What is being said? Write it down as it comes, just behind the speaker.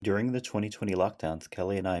During the 2020 lockdowns,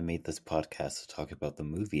 Kelly and I made this podcast to talk about the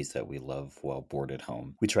movies that we love while bored at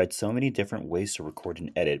home. We tried so many different ways to record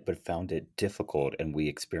and edit, but found it difficult and we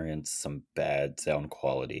experienced some bad sound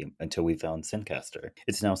quality until we found Zencastr.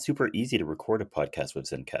 It's now super easy to record a podcast with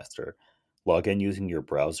Zencastr. Log in using your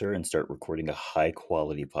browser and start recording a high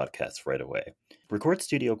quality podcast right away. Record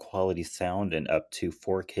studio quality sound and up to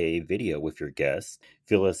 4K video with your guests.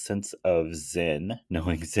 Feel a sense of zen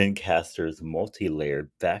knowing Zencastr's multi-layered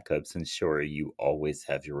backups ensure you always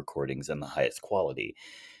have your recordings in the highest quality,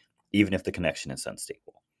 even if the connection is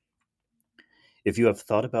unstable. If you have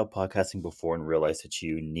thought about podcasting before and realized that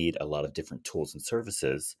you need a lot of different tools and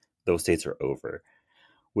services, those days are over.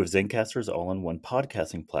 With Zencastr's all-in-one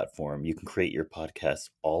podcasting platform, you can create your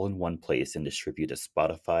podcast all in one place and distribute to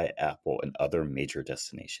Spotify, Apple, and other major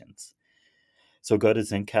destinations. So go to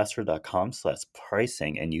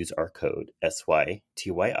zencastr.com/pricing and use our code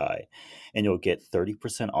SYTYI, and you'll get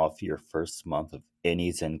 30% off your first month of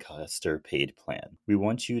any Zencastr paid plan. We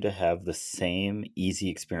want you to have the same easy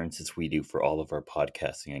experiences we do for all of our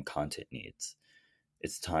podcasting and content needs.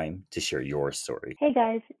 It's time to share your story. Hey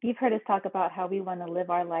guys, you've heard us talk about how we want to live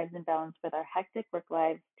our lives in balance with our hectic work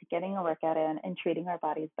lives to getting a workout in and treating our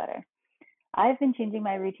bodies better. I've been changing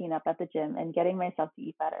my routine up at the gym and getting myself to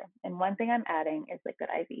eat better. And one thing I'm adding is Liquid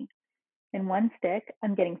IV. In one stick,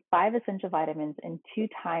 I'm getting 5 essential vitamins and 2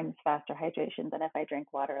 times faster hydration than if I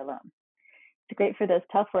drank water alone. It's great for those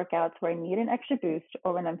tough workouts where I need an extra boost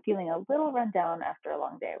or when I'm feeling a little run down after a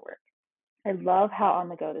long day at work. I love how on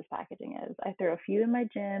the go this packaging is. I throw a few in my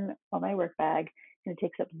gym or my work bag, and it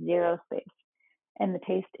takes up zero space. And the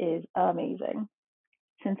taste is amazing.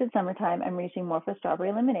 Since it's summertime, I'm reaching more for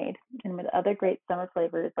strawberry lemonade. And with other great summer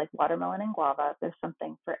flavors like watermelon and guava, there's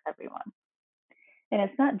something for everyone. And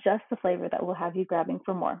it's not just the flavor that will have you grabbing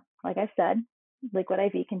for more. Like I said, Liquid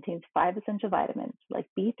IV contains 5 essential vitamins like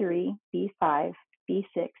B3, B5,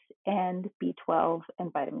 B6, and B12,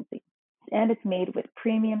 and vitamin C. And it's made with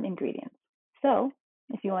premium ingredients. So,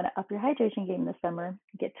 if you want to up your hydration game this summer,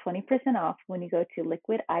 get 20% off when you go to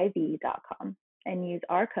liquidiv.com and use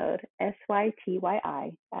our code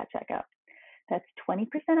SYTYI at checkout. That's 20%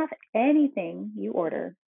 off anything you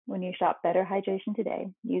order when you shop Better Hydration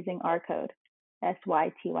today using our code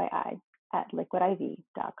SYTYI at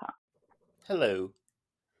liquidiv.com. Hello.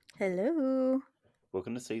 Hello.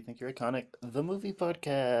 Welcome to So You Think You're Iconic, the movie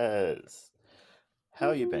podcast.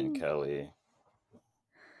 How you been, Kelly?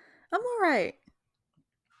 I'm all right.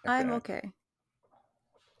 I'm Okay.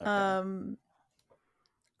 I'm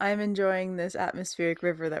enjoying this atmospheric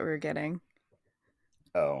river that we're getting.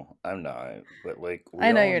 Oh, I'm not. But we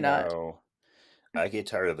I know all you're not. know I get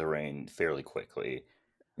tired of the rain fairly quickly.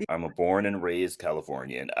 I'm a born and raised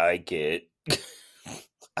Californian. I get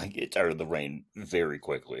I get tired of the rain very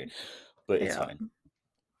quickly. But it's Yeah. fine.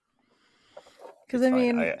 Because It's I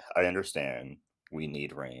fine. mean, I understand. We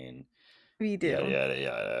need rain. we Yada do. yada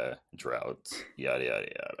yada. Droughts. Yada yada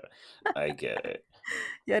yada. I get it.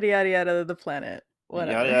 Yada yada yada the planet.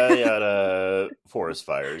 Yada Whatever. yada yada. Forest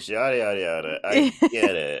fires. Yada yada yada. I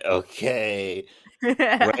get it. Okay.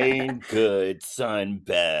 Rain good, sun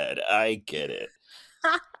bad. I get it.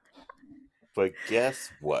 But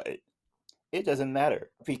guess what? It doesn't matter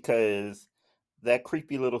because that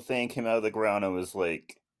creepy little thing came out of the ground and was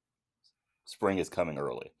like, spring is coming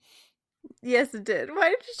early. Yes, it did. Why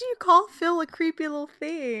did you call Phil a creepy little Because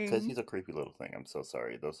thing? he's a creepy little thing. I'm so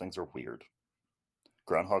sorry. Those things are weird.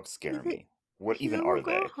 Groundhogs scare He's a, me. What he's a even little are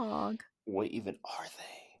they? groundhog. What even are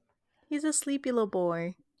they? He's a sleepy little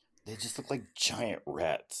boy. They just look like giant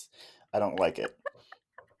rats. I don't like it.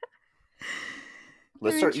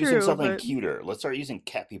 Let's start using True, something but cuter. Let's start using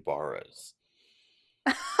capybaras.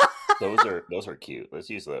 Those are cute. Let's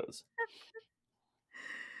use those.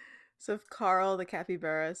 so if Carl the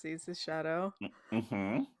capybara sees his shadow.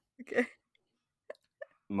 Mm-hmm. Okay.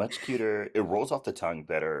 Much cuter. It rolls off the tongue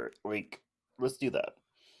better. Let's do that.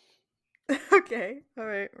 Okay. All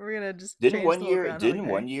right. We're gonna just change the whole Groundhog Didn't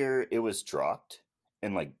Day. one year it was dropped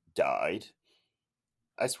and died?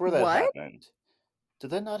 I swear that What? happened. Did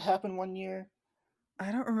that not happen one year?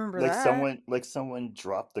 I don't remember that. Someone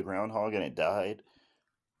dropped the groundhog and it died.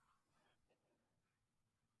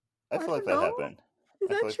 I I feel like don't that know. happened. Is I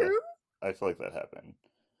feel that like that. true? I feel like that happened.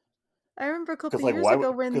 I remember a couple Because years ago why would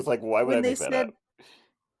I when they make that said up?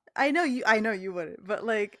 I know you wouldn't, but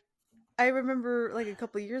I remember a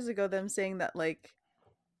couple years ago them saying that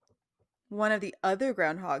one of the other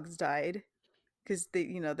groundhogs died because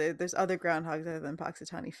there's other groundhogs other than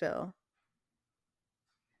Poxitani Phil.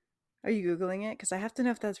 Are you googling it? Because I have to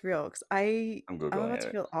know if that's real. Because I'm I'm googling about to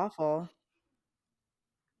it. feel awful.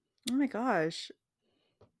 Oh my gosh.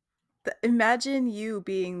 Imagine you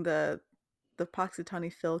being the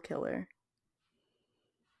Puxatawny Phil killer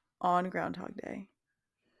on Groundhog Day.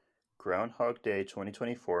 Groundhog Day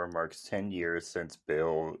 2024 marks 10 years since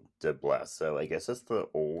Bill de Blasio, I guess that's the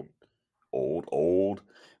old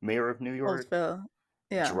mayor of New Old York, Phil.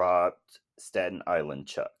 Yeah. dropped Staten Island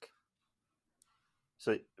Chuck.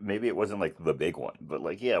 So maybe it wasn't like the big one, but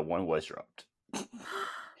like, yeah, one was dropped.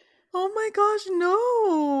 Oh my gosh,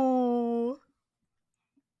 no!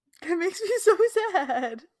 That makes me so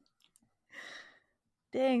sad.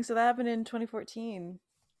 Dang, so that happened in 2014.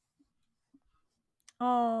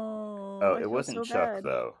 Oh, Oh, I it feel wasn't so Chuck bad.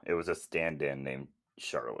 though. It was a stand-in named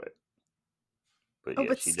Charlotte. But Oh, yeah,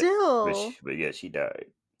 but she died. still. But yeah, she died.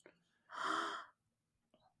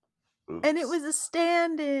 And it Oops. was a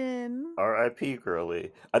stand-in. R.I.P.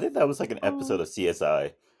 Girly. I think that was like an episode Oh. of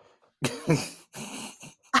CSI.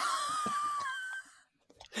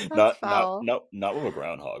 That's not not foul. no not with a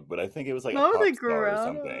groundhog, but I think it was like a Not with pop a star or groundhog.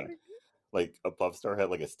 something. Like a pop star had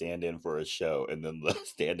like a stand-in for a show, and then the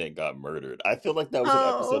stand-in got murdered. I feel like that was an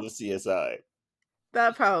episode Oh, of CSI.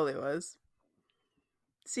 that probably was.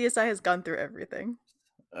 CSI has gone through everything.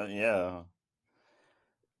 Yeah.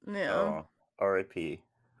 Yeah. Oh, R.I.P.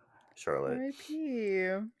 Charlotte. R.I.P.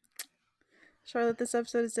 Charlotte, this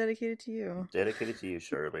episode is dedicated to you. Dedicated to you,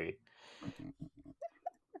 Shirley.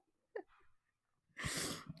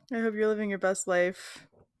 I hope you're living your best life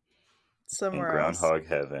In somewhere else. Groundhog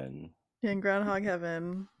Heaven. In Groundhog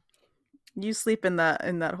Heaven. You sleep in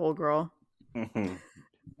that hole, girl.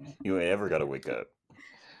 You ain't ever gotta wake up.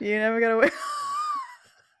 You never gotta wait.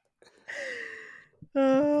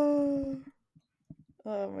 Oh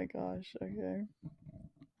my gosh. Okay.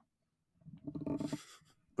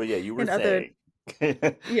 But yeah, you were In other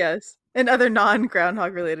saying. yes, in other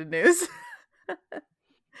non-groundhog related news,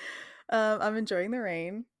 I'm enjoying the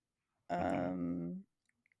rain. I'm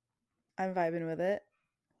vibing with it.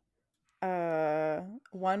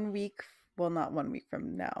 1 week, well, not 1 week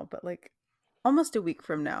from now, but like almost a week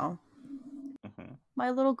from now, my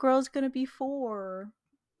little girl's gonna be 4.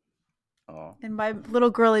 Oh, And by little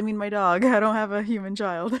girl, I mean my dog. I don't have a human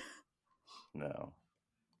child. no.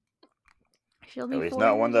 She'll At be least 4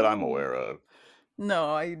 not one years that I'm old. aware of.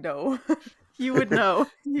 No, I know. You would know.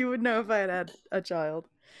 You would know if I had a child.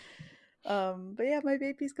 But yeah, my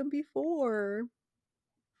baby's gonna be 4.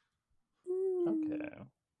 Okay.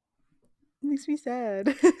 Makes me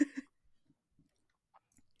sad.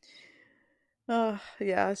 Oh,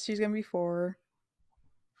 yeah, she's gonna be 4.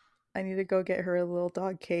 I need to go get her a little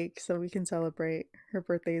dog cake so we can celebrate. Her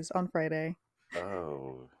birthday's on Friday.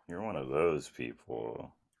 Oh, you're one of those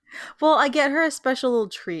people. Well, I get her a special little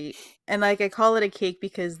treat. And like I call it a cake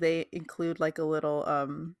because they include like a little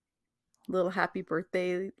happy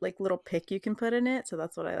birthday like little pick you can put in it. So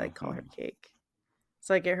that's what I like call her cake.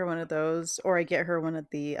 So I get her one of those, or I get her one of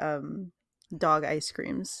the dog ice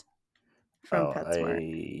creams from Oh, PetSmart.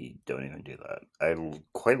 I don't even do that.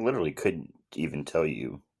 Quite literally couldn't even tell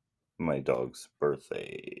you my dog's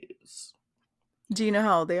birthdays. Do you know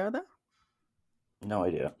how old they are though? No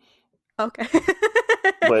idea. Okay.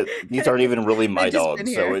 But these aren't even really my They've just been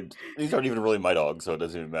dogs, so here. these aren't even really my dogs, so it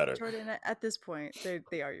doesn't even matter. Jordan, at this point,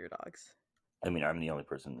 they are your dogs. I mean, I'm the only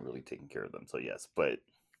person really taking care of them, so yes, but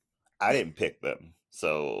I didn't pick them.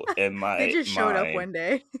 So in my They just showed up one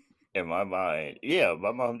day. in my mind, yeah,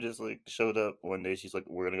 my mom just like showed up one day. She's like,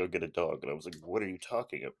 "We're gonna go get a dog," and I was like, "What are you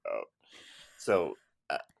talking about?" So,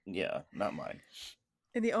 yeah, not mine.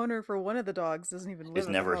 And the owner for one of the dogs doesn't even live Is at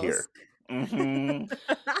the never house. here.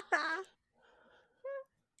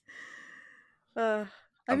 I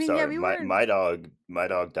I'm mean, yeah, sorry. we My weren't. my dog my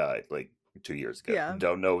dog died like 2 years ago. Yeah.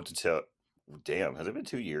 Don't know what to tell. Damn, has it been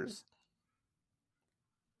 2 years?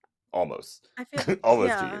 Almost. I feel.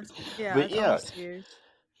 Almost 2 Yeah. years. Yeah. But It's yeah, almost years.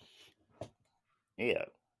 yeah.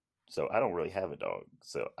 So I don't really have a dog.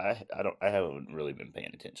 So I haven't really been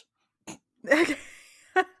paying attention.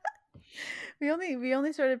 We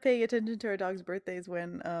only started paying attention to our dog's birthdays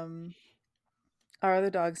when our other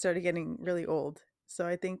dog started getting really old. So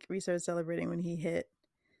I think we started celebrating when he hit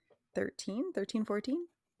 13, 14.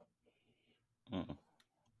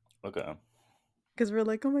 Okay. Because we're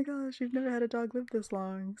like, oh my gosh, we've never had a dog live this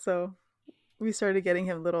long. So we started getting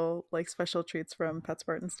him little like special treats from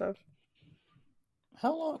PetSmart and stuff.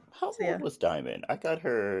 How So yeah. old was Diamond? I got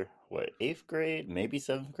her, what, 8th grade, maybe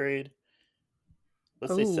 7th grade?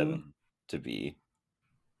 Let's say Ooh. 7 to be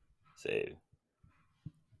safe.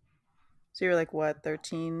 So you're like what,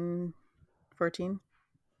 13, 14?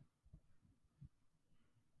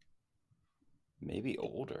 Maybe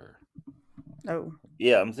older. Oh.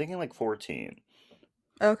 Yeah, I'm thinking like 14.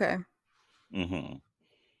 Okay. Mm-hmm.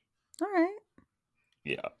 All right.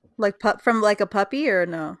 Yeah. Like from like a puppy or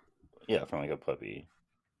no? Yeah, from like a puppy.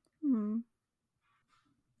 Hmm.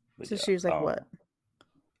 But So yeah. she was like, what?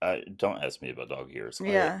 I don't ask me about dog ears.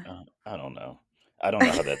 Yeah. I don't know. I don't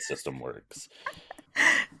know how that system works.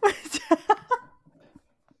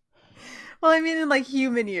 Well, I mean, in like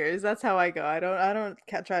human years, that's how I go. I don't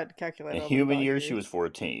try to calculate In all the human dog years, she years. was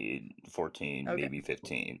 14, Okay. maybe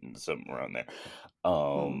 15, something around there.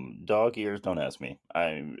 Well, Dog ears, don't ask me.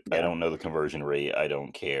 I yeah, don't know the conversion rate. I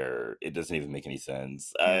don't care. It doesn't even make any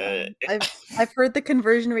sense. yeah. I've heard the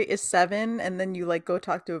conversion rate is 7, and then you like go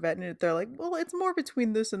talk to a vet, and they're like, "Well, it's more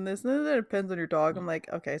between this and this, and then it depends on your dog." I'm like,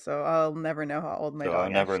 "Okay, so I'll never know how old my So I'll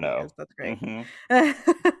dog never actually know. is. That's great." Hmm. We're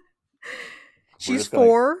She's just gonna,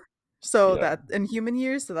 4, so yeah, that in human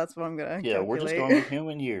years, so that's what I'm gonna yeah. We're just calculate. going with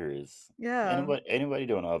human years. Yeah, Anybody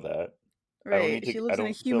doing all that? I don't need right. to. She I lives in a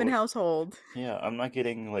don't feel human like. household. Yeah, I'm not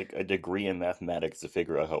getting like a degree in mathematics to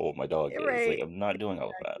figure out how old my dog is. Like, Right. I'm not doing all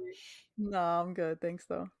of that. Exactly. No, I'm good. Thanks,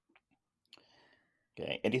 though.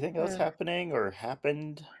 Okay. Anything else Uh, happening or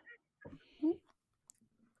happened?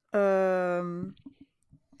 um.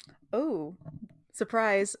 Oh,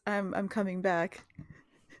 surprise! I'm coming back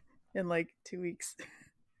in like 2 weeks.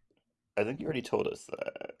 I think you already told us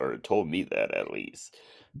that, or told me that at least.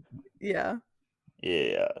 Yeah,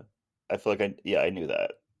 Yeah. I feel like I knew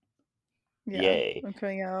that. yeah. Yay. I'm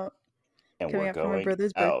coming out. And we're Coming out for my going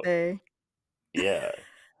brother's out. birthday. Yeah.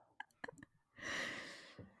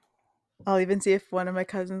 I'll even see if one of my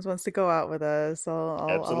cousins wants to go out with us. I'll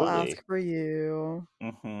Absolutely. ask for you.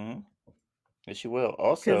 Mm-hmm. Yes, she will. Cause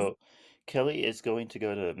Also, Kelly is going to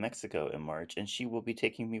go to Mexico in March, and she will be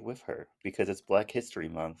taking me with her because it's Black History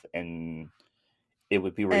Month, and it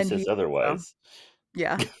would be and racist he also. otherwise.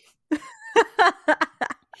 Yeah.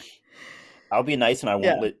 I'll be nice and I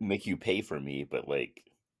won't Yeah. make you pay for me, but like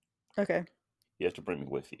Okay. you have to bring me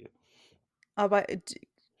with you. I'll buy.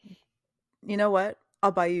 You know what?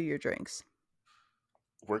 I'll buy you your drinks.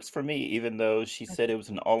 Works for me, even though she said it was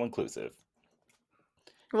an all inclusive.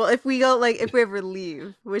 Well, if we go, like, if we ever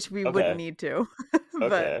leave, which we wouldn't Okay. need to, but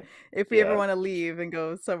Okay. if we ever Yeah. want to leave and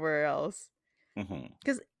go somewhere else, Mm-hmm.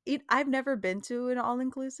 because I've never been to an all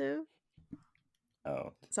inclusive,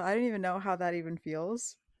 Oh. so I don't even know how that even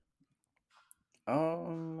feels.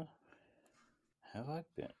 Um. Have I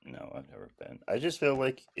been? No, I've never been. I just feel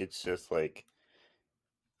like it's just like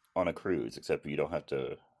on a cruise, except you don't have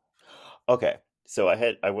to. Okay. So I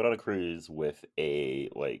went on a cruise with a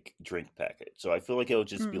like drink package. So I feel like it'll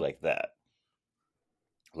just be Mm. like that.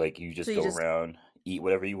 Like you So just you go just, around, eat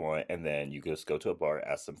whatever you want, and then you just go to a bar,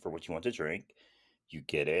 ask them for what you want to drink, you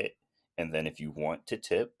get it, and then if you want to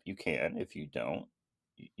tip, you can. If you don't,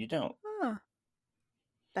 you don't. huh,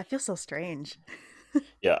 that feels so strange.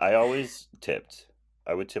 Yeah, I always tipped.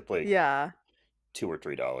 I would tip like Yeah. $2 or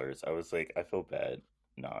 $3. I was like, I feel bad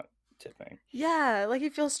not tipping. Yeah, like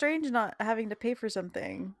it feels strange not having to pay for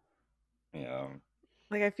something. Yeah.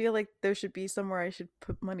 Like I feel like there should be somewhere I should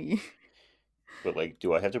put money. But like,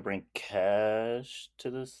 do I have to bring cash to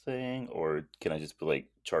this thing, or can I just be like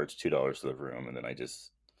charge $2 to the room and then I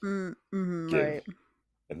just give, Right.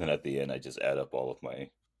 and then at the end I just add up all of my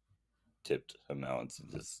tipped amounts and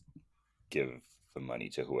just give the money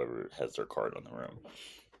to whoever has their card on the room.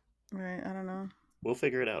 Right. I don't know. We'll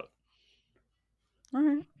figure it out. All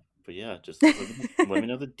right. But yeah, just let me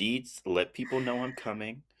know the deets. Let people know I'm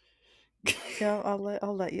coming. Yeah, I'll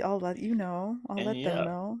let you know. I'll And let them yeah,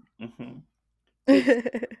 know. hmm it's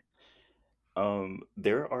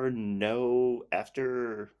there are no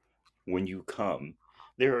after when you come,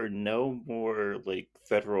 there are no more like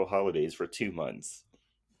federal holidays for 2 months.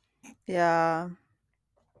 Yeah,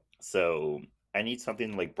 So I need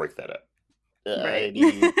something to like break that up. right. I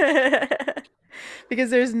need Because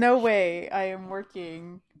there's no way I am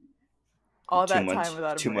working all two that time months,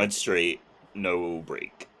 without a two break. months straight, no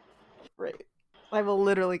break. Right. I will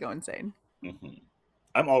literally go insane. Hmm.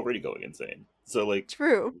 I'm already going insane. So like,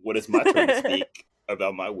 True. when it's my turn to speak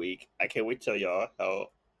about my week, I can't wait to tell y'all how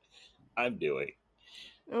I'm doing.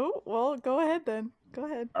 Oh, well, go ahead then. Go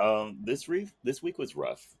ahead. This week was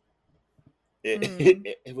rough. It,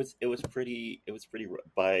 Mm. it was pretty rough.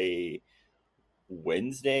 By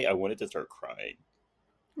Wednesday, I wanted to start crying.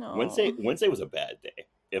 No. Wednesday was a bad day.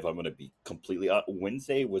 If I'm gonna be completely honest,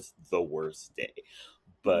 Wednesday was the worst day,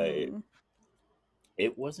 but Mm.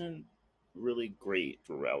 it wasn't really great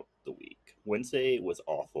throughout the week. Wednesday was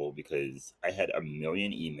awful because I had a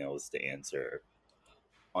million emails to answer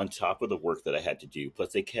on top of the work that I had to do.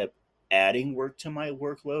 Plus, they kept adding work to my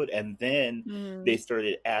workload, and then they Mm.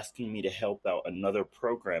 started asking me to help out another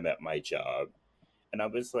program at my job. And I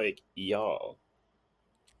was like, y'all,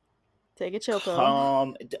 Take a chill pill.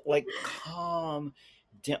 calm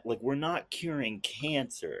down. Like, we're not curing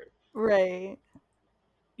cancer. Right.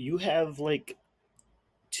 You have like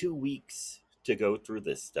 2 weeks to go through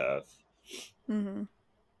this stuff. Mm-hmm.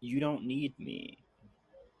 You don't need me.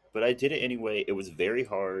 But I did it anyway. It was very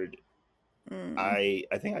hard. Mm. I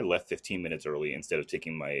think I left 15 minutes early instead of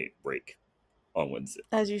taking my break on Wednesday.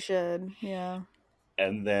 As you should. Yeah.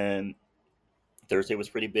 And then Thursday was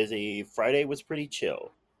pretty busy. Friday was pretty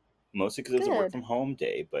chill. Mostly because it was a work Good. from home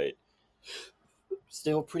day, but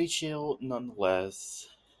still pretty chill nonetheless.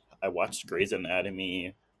 I watched Grey's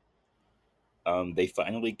Anatomy. They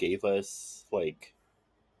finally gave us like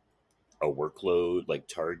a workload like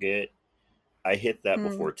target. I hit that Mm.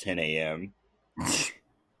 before 10 a.m.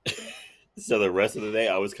 So the rest of the day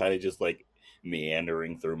I was kind of just like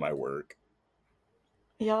meandering through my work.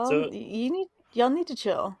 So Y'all need to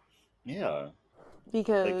chill yeah, like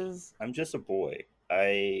because I'm just a boy.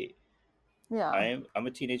 I yeah. I'm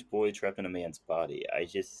a teenage boy trapped in a man's body. I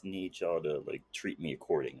just need y'all to like treat me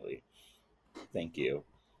accordingly. Thank you.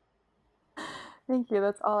 Thank you.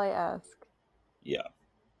 That's all I ask. Yeah.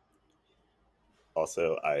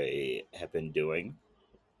 Also, I have been doing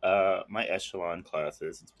my echelon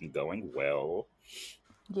classes. It's been going well,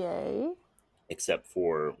 Yay. except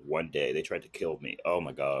for one day they tried to kill me. Oh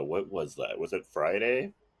my god, what was that? Was it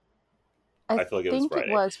Friday? I I feel like it was think it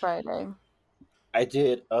Friday. was Friday. I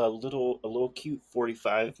did a little cute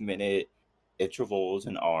 45-minute intervals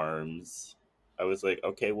and arms. I was like,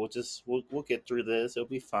 okay, we'll get through this. It'll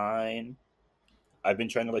be fine. I've been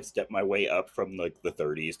trying to like step my way up from like the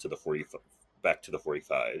 30s to the 40 back to the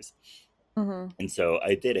 45s. Mm-hmm. And so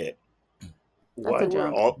I did it. That's Why a were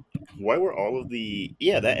jump. all why were all of the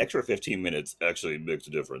yeah, that extra 15 minutes actually makes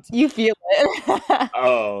a difference. You feel it.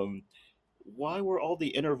 Um why were all the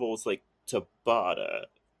intervals like Tabata?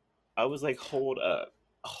 I was like, hold up,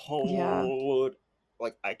 Yeah. hold,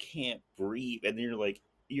 like I can't breathe, and then you're like,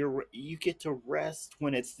 you get to rest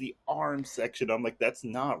when it's the arm section. I'm like, that's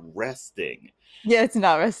not resting. Yeah, it's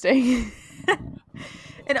not resting.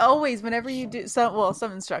 And always, whenever you do some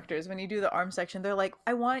instructors, when you do the arm section, they're like,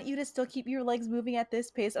 I want you to still keep your legs moving at this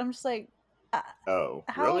pace. I'm just like, uh, Oh,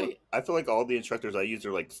 how really? I feel like all the instructors I use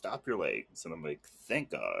are like, stop your legs, and I'm like,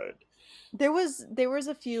 thank God. there was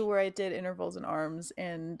a few where I did intervals and arms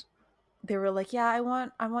and they were like, yeah, I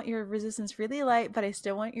want your resistance really light, but I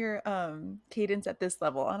still want your cadence at this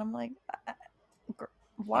level. And I'm like, Oh,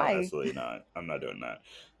 why? absolutely not. I'm not doing that.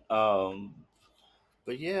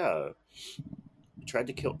 But yeah, tried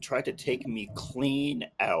to take me clean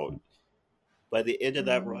out. By the end of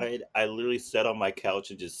that Mm. ride, I literally sat on my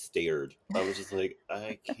couch and just stared. I was just like,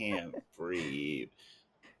 I can't breathe.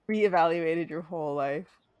 Reevaluated your whole life.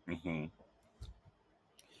 Hmm.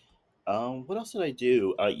 What else did I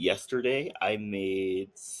do? Yesterday, I made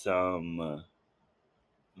some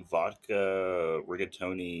vodka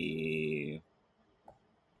rigatoni.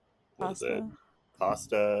 What is it?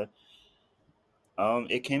 Pasta. Pasta.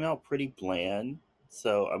 It came out pretty bland,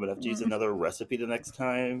 so I'm gonna have to use Mm. another recipe the next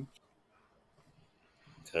time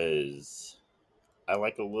because I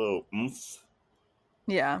like a little oomph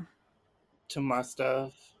Yeah. to my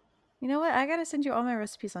stuff. You know what? I gotta send you all my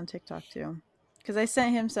recipes on TikTok too. Because I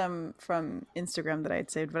sent him some from Instagram that I'd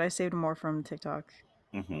saved, but I saved more from TikTok.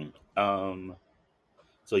 Hmm.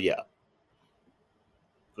 So yeah,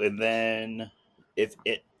 and then if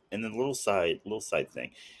it and then little side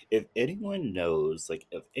thing, if anyone knows like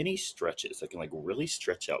of any stretches that can like really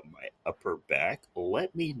stretch out my upper back,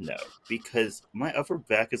 let me know because my upper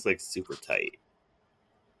back is like super tight.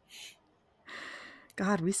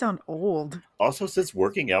 God, we sound old. Also, since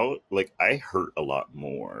working out, like I hurt a lot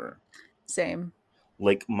more. Same.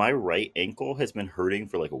 Like my right ankle has been hurting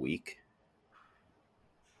for like a week.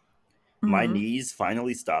 My Hmm. knees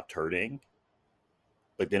finally stopped hurting.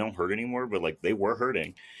 Like they don't hurt anymore, but like they were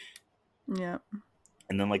hurting. Yeah.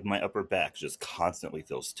 And then like my upper back just constantly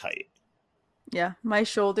feels tight. Yeah. My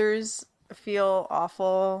shoulders feel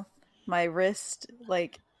awful. My wrist,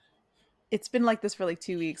 like, it's been like this for like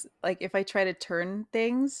 2 weeks. Like, if I try to turn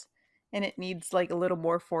things and it needs like a little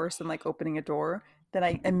more force than like opening a door, then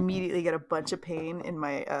I immediately get a bunch of pain in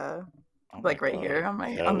my Oh my like right here god, on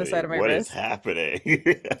the Kelly, side of my what is wrist. happening?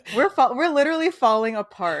 We're literally falling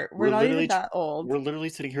apart. We're we're not even literally that old. we're literally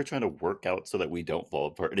sitting here trying to work out so that we don't fall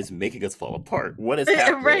apart. It is making us fall apart. What is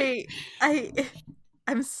happening? Right. I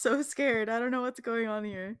I'm so scared. I don't know what's going on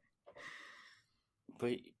here.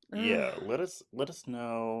 But Ugh. yeah, let us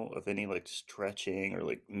know of any like stretching or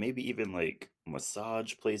like maybe even like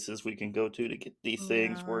massage places we can go to get these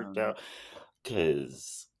things Yeah. worked out.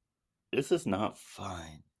 Cause this is not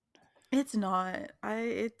fun. It's not.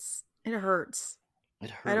 It hurts.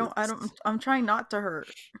 It I don't. hurts. I'm trying not to hurt.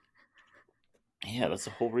 Yeah, that's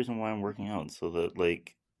the whole reason why I'm working out, so that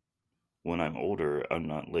like when I'm older, I'm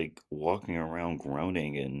not like walking around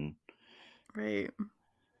groaning and Right.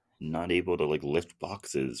 not able to like lift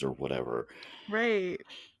boxes or whatever. Right.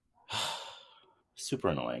 Super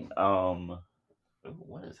annoying.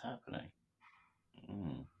 What is happening?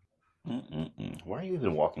 Mm. Mm-mm-mm. Why are you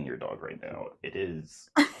even walking your dog right now? It is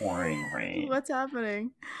pouring rain. What's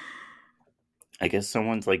happening? I guess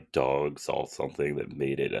someone's like dog saw something that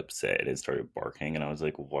made it upset and started barking, and I was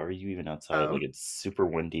like, "Why are you even outside? Oh, Like it's super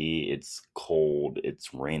windy, it's cold,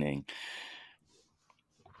 it's raining,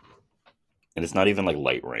 and it's not even like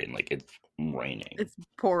light rain. Like it's raining. it's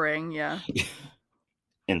pouring. Yeah.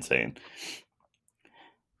 Insane."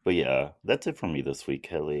 But yeah, that's it for me this week,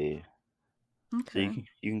 Kelly. So Okay.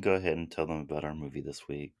 you can go ahead and tell them about our movie this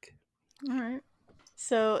week. All right.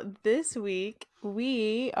 So this week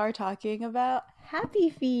we are talking about Happy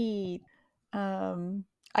Feet.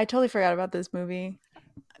 I totally forgot about this movie.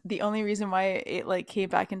 The only reason why it like came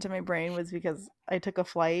back into my brain was because I took a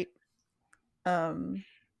flight um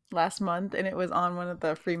last month and it was on one of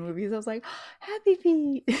the free movies. I was like, Happy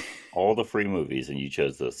Feet. All the free movies, and you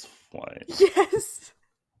chose this one. Yes.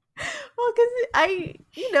 Well, because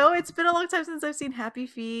it's been a long time since I've seen Happy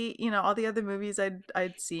Feet. All the other movies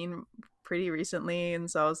I'd seen pretty recently,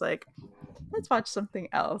 and so I was like, let's watch something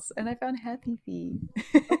else. And I found Happy Feet.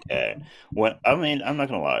 Okay. When I mean, I'm not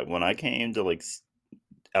gonna lie. When I came to like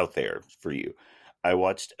out there for you, I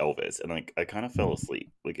watched Elvis, and like I kind of fell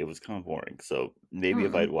asleep. Like it was kind of boring. So maybe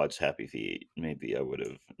if I'd Mm, watched Happy Feet, maybe I would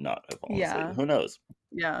have not have fallen asleep. yeah, Who knows?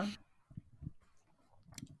 yeah.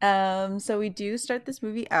 So we do start this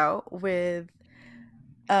movie out with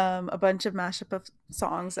a bunch of mashup of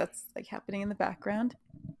songs that's like happening in the background,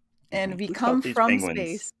 and we Who come taught these from penguins?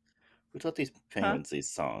 space, Who taught these huh? penguins these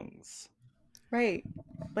songs? Right.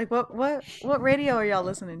 Like what radio are y'all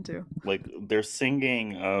listening to? Like they're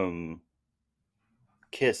singing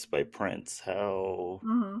 "Kiss" by Prince.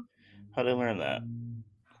 Hmm. How did I learn that?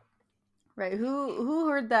 Right. Who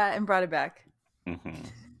heard that and brought it back? Hmm.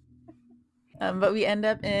 But we end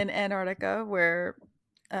up in Antarctica where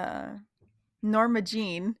uh, Norma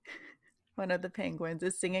Jean, one of the penguins,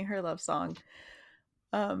 is singing her love song.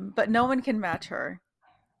 But no one can match her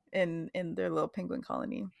in their little penguin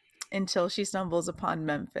colony until she stumbles upon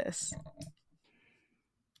Memphis.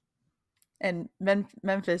 And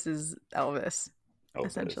Memphis is Elvis,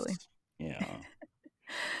 essentially. Elvis.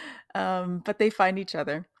 Yeah. But they find each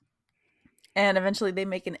other. And eventually they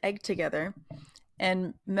make an egg together.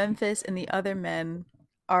 And Memphis and the other men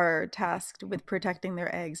are tasked with protecting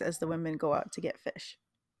their eggs as the women go out to get fish.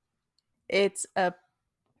 It's a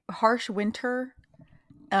harsh winter,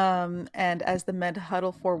 and as the men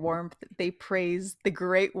huddle for warmth, they praise the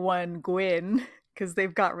great one, Gwyn, because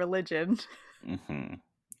they've got religion, Hmm.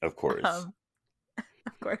 Of course. um,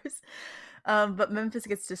 of course. But Memphis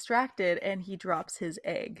gets distracted and he drops his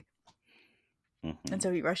egg, and Hmm.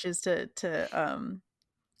 so he rushes to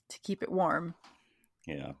keep it warm.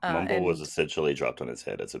 Yeah. Mumble was And essentially dropped on his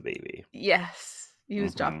head as a baby. yes, he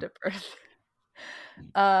was Hmm. dropped at birth.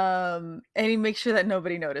 And he makes sure that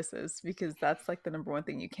nobody notices because that's like the number one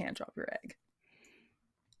thing, you can't drop your egg.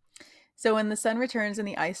 So when the sun returns and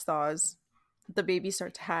the ice thaws, the babies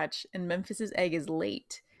start to hatch, and Memphis's egg is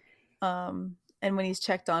late. And when he's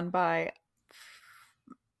checked on by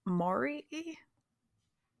Maury,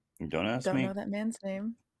 Don't ask don't know me. that man's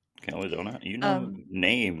name. Kelly, don't ask. You know Um,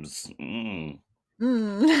 names. Don't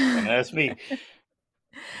mm. ask me.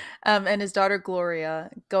 And his daughter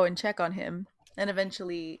Gloria go and check on him, and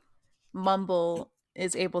eventually Mumble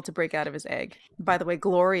is able to break out of his egg. By the way,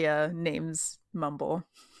 Gloria names Mumble,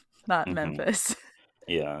 not Hmm. Memphis.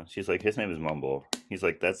 Yeah. She's like, his name is Mumble. He's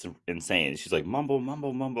like, that's insane. She's like, Mumble,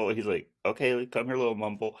 Mumble, Mumble. He's like, okay, come here, little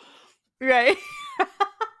Mumble. Right.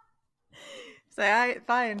 Say, all right,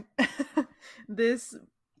 fine. This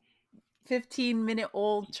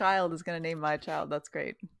 15-minute-old child is going to name my child. That's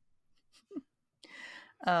great.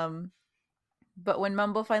 Um, but when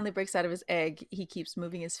Mumble finally breaks out of his egg, he keeps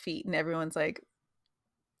moving his feet, and everyone's like,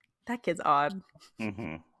 that kid's odd. Hmm.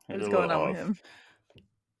 He's What's a little going on with off. him?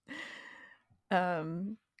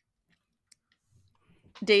 Um,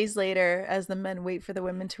 Days later, as the men wait for the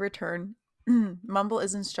women to return, Mumble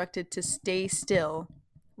is instructed to stay still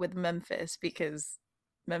with Memphis because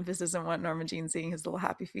Memphis doesn't want Norma Jean seeing his little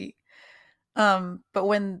happy feet. But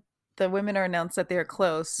when the women are announced that they are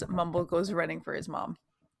close, Mumble goes running for his mom.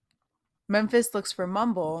 Memphis looks for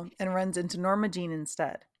Mumble and runs into Norma Jean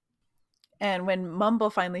instead. And when Mumble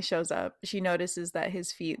finally shows up, she notices that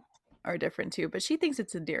his feet are different too, but she thinks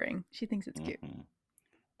it's endearing. She thinks it's cute. Hmm.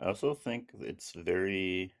 I also think it's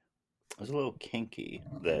a little kinky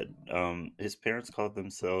that his parents called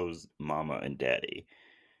themselves Mama and Daddy,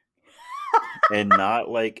 and not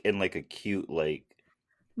like in like a cute like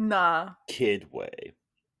Nah. kid way.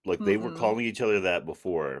 Like they were Mm-mm. calling each other that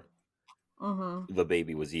before Mm-hmm. the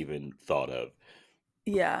baby was even thought of.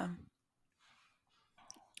 Yeah.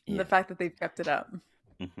 And the Yeah. fact that they've kept it up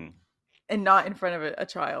Mhm. and not in front of a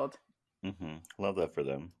child. Mhm. Love that for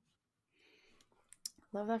them.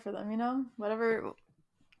 Love that for them, you know? Whatever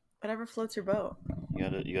floats your boat. You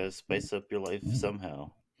gotta spice up your life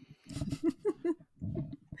somehow.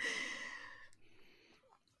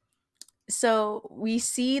 So we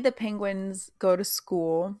see the penguins go to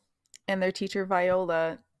school, and their teacher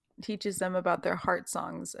Viola teaches them about their heart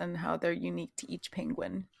songs and how they're unique to each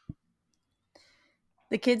penguin.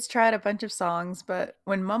 The kids tried a bunch of songs, but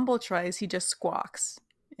when Mumble tries, he just squawks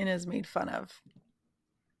and is made fun of.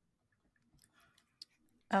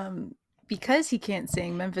 Um, because he can't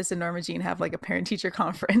sing, Memphis and Norma Jean have like a parent teacher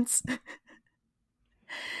conference.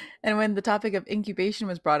 And when the topic of incubation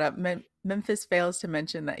was brought up, Memphis fails to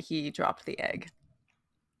mention that he dropped the egg.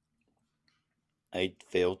 I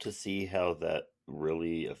fail to see how that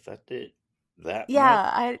really affected that much,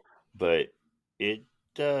 Yeah, I but it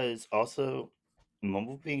does. Also,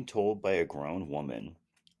 Mumble being told by a grown woman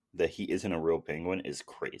that he isn't a real penguin is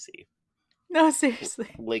crazy. no, seriously.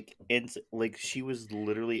 Like, and like she was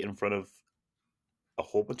literally in front of a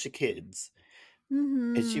whole bunch of kids,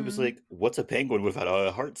 and she was Mm-hmm. like, "What's a penguin without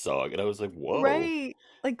a heart song?" And I was like, "Whoa!" Right.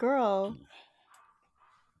 Like, girl,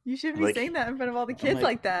 you shouldn't be saying Like, that in front of all the I'm kids like,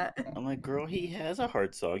 like that. I'm like, girl, he has a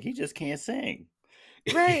heart song. He just can't sing.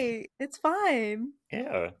 Right. It's fine.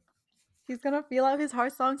 Yeah. He's gonna feel out his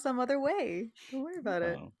heart song some other way. Don't worry about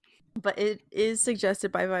it. Oh. But it is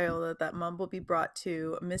suggested by Viola that Mumble be brought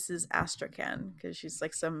to Mrs. Astrakhan because she's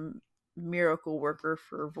like some miracle worker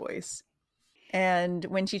for voice. And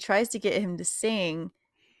when she tries to get him to sing,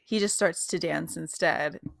 he just starts to dance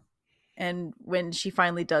instead. And when she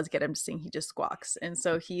finally does get him to sing, he just squawks. And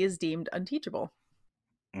so he is deemed unteachable.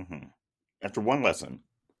 Mm-hmm. After one lesson.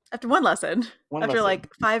 After one lesson, One after lesson.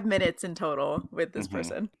 like 5 minutes in total with this Mm-hmm.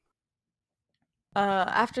 person.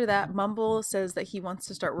 After that, Mumble says that he wants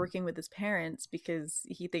to start working with his parents because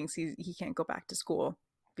he thinks he can't go back to school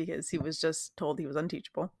because he was just told he was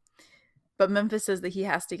unteachable. But Memphis says that he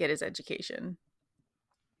has to get his education.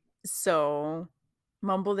 So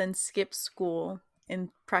Mumble then skips school and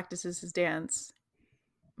practices his dance,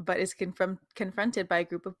 but is confronted by a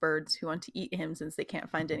group of birds who want to eat him since they can't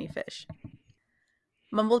find any fish.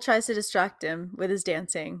 Mumble tries to distract him with his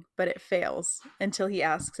dancing, but it fails until he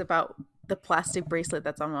asks about the plastic bracelet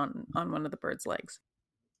that's on one of the bird's legs.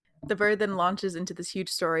 The bird then launches into this huge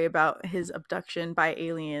story about his abduction by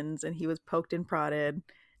aliens, and he was poked and prodded,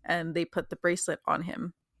 and they put the bracelet on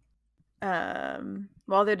him.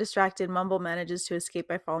 While they're distracted, Mumble manages to escape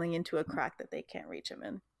by falling into a crack that they can't reach him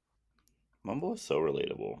in. Mumble is so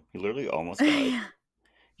relatable. He literally almost died.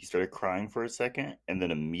 He started crying for a second and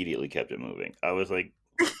then immediately kept it moving. I was like,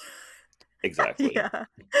 exactly. Yeah.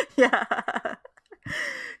 Yeah.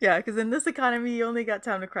 Yeah, because in this economy, you only got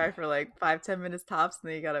time to cry for like 5-10 minutes tops, and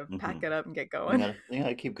then you gotta pack Mm-hmm. it up and get You going.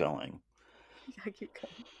 gotta keep going. You gotta keep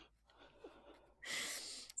going.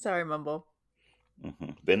 Sorry, Mumble.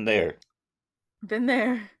 Mm-hmm. Been there. Been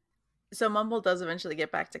there. So Mumble does eventually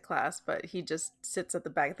get back to class, but he just sits at the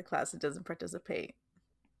back of the class and doesn't participate.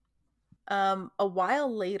 A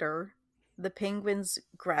while later, the penguins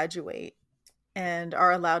graduate and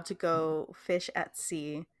are allowed to go fish at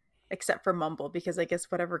sea, except for Mumble, because I guess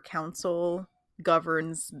whatever council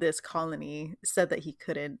governs this colony said that he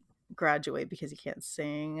couldn't graduate because he can't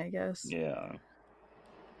sing, I guess. Yeah.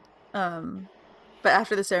 But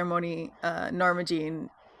after the ceremony, Norma Jean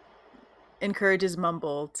encourages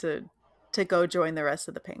Mumble to go join the rest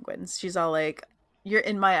of the penguins. She's all like, "You're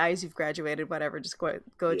in my eyes, you've graduated. Whatever, just go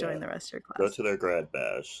Yeah. join the rest of your Go class." to their grad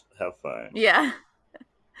bash. Have fun. Yeah.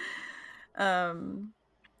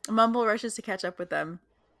 Mumble rushes to catch up with them,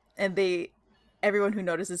 and everyone who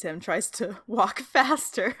notices him tries to walk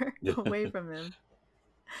faster away from him.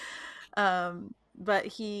 But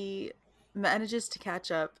he manages to catch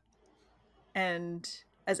up, and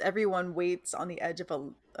as everyone waits on the edge of a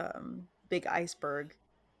big iceberg,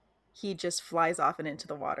 he just flies off and into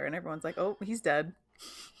the water, and everyone's like, "Oh, he's dead."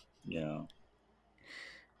 Yeah.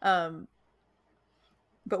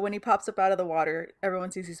 But when he pops up out of the water,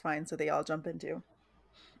 everyone sees he's fine, so they all jump in too.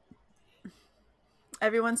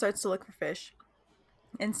 Everyone starts to look for fish,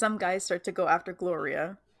 and some guys start to go after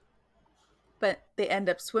Gloria, but they end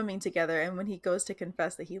up swimming together, and when he goes to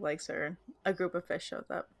confess that he likes her, a group of fish shows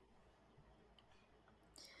up.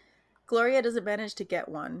 Gloria doesn't manage to get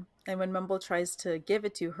one, and when Mumble tries to give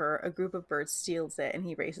it to her, a group of birds steals it and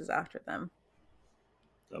he races after them.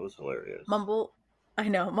 That was hilarious. Mumble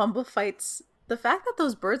fights. The fact that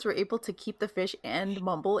those birds were able to keep the fish and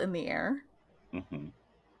Mumble in the air,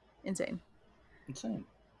 insane.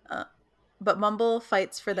 But Mumble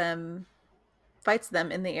fights them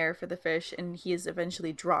in the air for the fish, and he is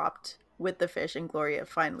eventually dropped with the fish, and Gloria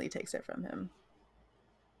finally takes it from him.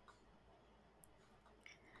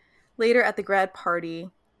 Later at the grad party,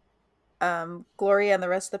 Gloria and the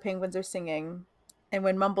rest of the penguins are singing, and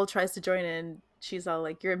when Mumble tries to join in, she's all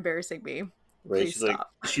like, "You're embarrassing me. Right? Please She's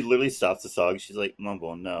stop." like, she literally stops the song. She's like,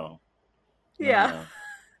 Mumble, no. Yeah. No.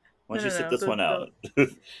 Why don't you sit this one out?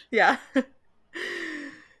 Yeah.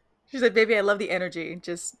 She's like, "Baby, I love the energy,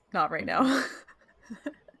 just not right now."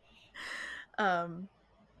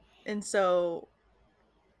 And so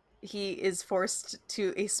he is forced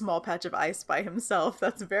to a small patch of ice by himself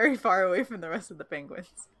that's very far away from the rest of the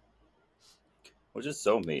penguins. Which is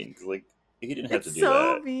so mean, because, like, he didn't have to do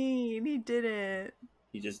so that. Mean. He didn't.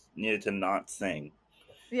 He just needed to not sing.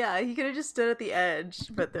 Yeah, he could have just stood at the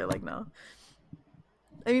edge, but they're like, no.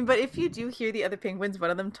 I mean, but if you do hear the other penguins,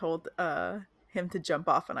 one of them told him to jump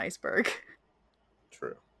off an iceberg.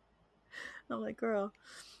 True. I'm like, girl.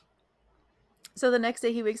 So the next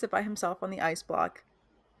day he wakes up by himself on the ice block.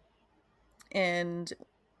 And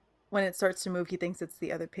when it starts to move, he thinks it's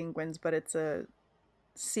the other penguins, but it's a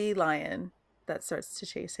sea lion that starts to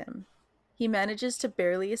chase him. He manages to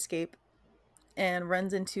barely escape and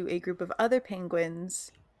runs into a group of other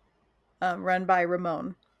penguins run by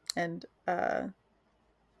Ramon. And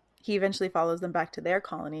he eventually follows them back to their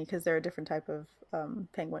colony because they're a different type of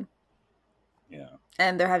penguin. Yeah.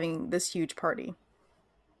 And they're having this huge party.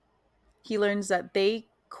 He learns that they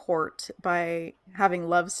court by having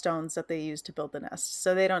love stones that they use to build the nest.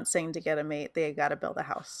 So they don't sing to get a mate. They got to build a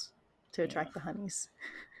house to attract the honeys.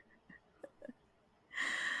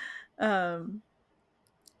 But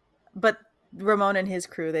Ramon and his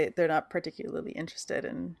crew, they're not particularly interested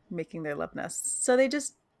in making their love nests. So they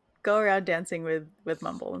just go around dancing with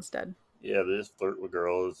Mumble instead. Yeah, they just flirt with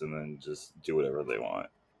girls and then just do whatever they want.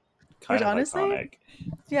 Kind of honestly, iconic.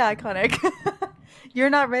 Yeah, iconic. You're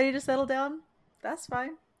not ready to settle down? That's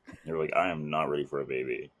fine. You're like, I am not ready for a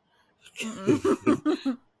baby.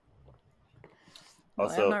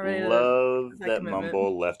 Also, love that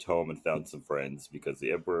Mumble left home and found some friends because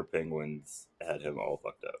the Emperor Penguins had him all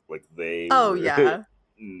fucked up. Like, they were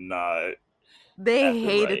not... They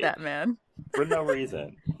hated that man. For no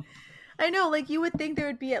reason. I know, like, you would think there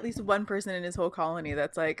would be at least one person in his whole colony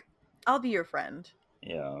that's like, I'll be your friend.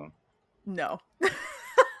 Yeah. No.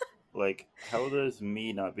 Like, how does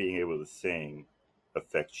me not being able to sing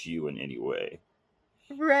affect you in any way?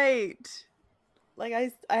 Right.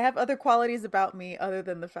 Like, I have other qualities about me other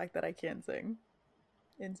than the fact that I can't sing.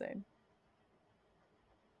 Insane.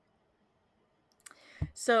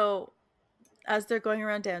 So, as they're going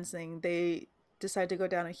around dancing, they decide to go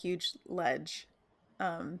down a huge ledge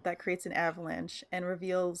that creates an avalanche and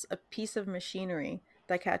reveals a piece of machinery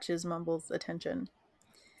that catches Mumble's attention.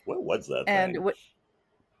 What was that thing? And it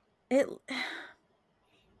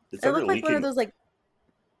looked like one of those, like,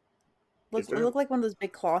 it looked like one of those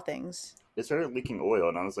big claw things. It started leaking oil,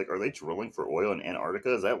 and I was like, are they drilling for oil in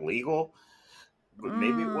Antarctica? Is that legal? But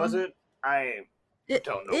maybe it wasn't. I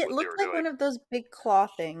don't know. It looked like one of those big claw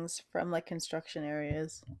things from, like, construction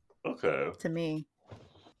areas. Okay. To me.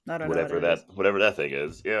 I don't know. Whatever that thing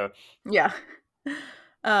is. Yeah. Yeah.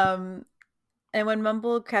 And when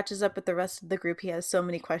Mumble catches up with the rest of the group, he has so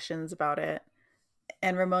many questions about it.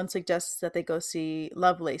 And Ramon suggests that they go see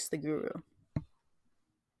Lovelace, the guru.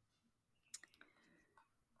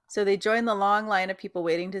 So they join the long line of people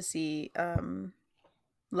waiting to see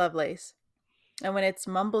Lovelace. And when it's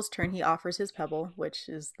Mumble's turn, he offers his pebble, which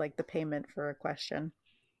is like the payment for a question.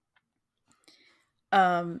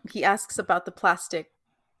 He asks about the plastic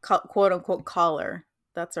quote-unquote collar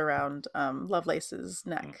that's around Lovelace's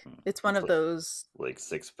neck. Mm-hmm. It's one of those... Like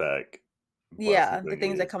six-pack. Yeah, the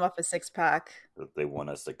things that come off a six-pack. That they want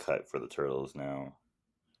us to cut for the turtles now.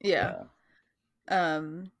 Yeah.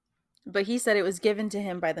 But he said it was given to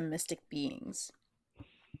him by the mystic beings.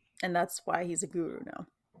 And that's why he's a guru now.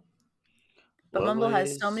 But Mumble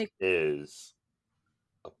has so many... is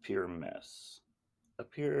a pure mess. A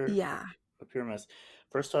pure mess.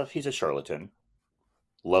 First off, he's a charlatan.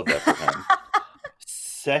 Love that for him.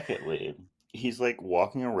 Secondly, he's like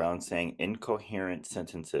walking around saying incoherent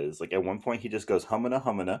sentences. Like at one point he just goes humana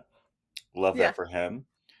humana. Love that for him.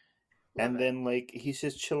 And then like he's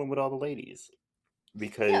just chilling with all the ladies.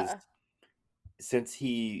 Because since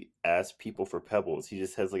he asked people for pebbles, he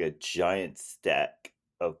just has like a giant stack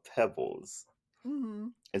of pebbles. Mm-hmm.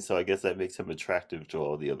 And so I guess that makes him attractive to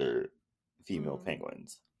all the other female Mm.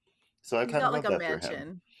 penguins. So I He's kind of got like love a that for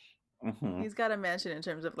him. mansion. Hmm. He's got a mansion in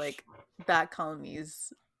terms of like that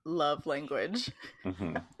colony's love language.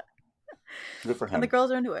 Hmm. Good for And the him.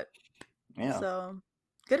 girls are into it. Yeah. So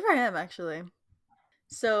good for him, actually.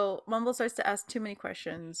 So Mumble starts to ask too many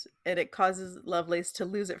questions, and it causes Lovelace to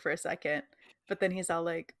lose it for a second. But then he's all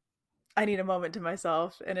like, I need a moment to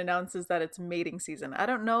myself, and announces that it's mating season. I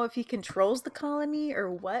don't know if he controls the colony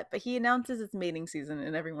or what, but he announces it's mating season,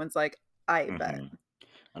 and everyone's like, I bet. Hmm.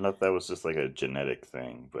 I thought that was just like a genetic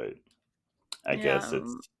thing, but I guess Yeah,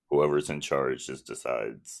 it's whoever's in charge just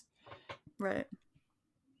decides. right.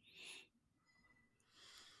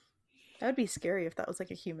 That would be scary if that was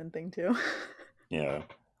like a human thing too. Yeah.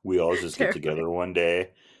 We all just get Terrifying. together one day,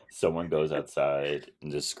 someone goes outside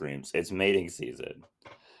and just screams, "It's mating season."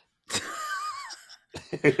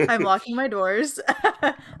 I'm locking my doors.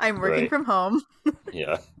 I'm working Right. from home.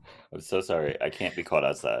 Yeah. I'm so sorry. I can't be caught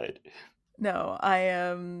outside. No, I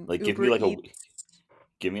am Like Uber Eats.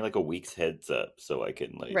 give me like a week's heads up so I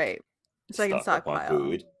can like Right. So I can stock up on stockpile.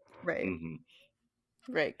 food. Right. Hmm.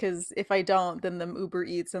 Right. Because if I don't, then the Uber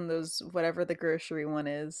Eats and those whatever the grocery one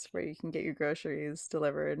is where you can get your groceries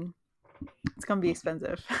delivered, it's gonna be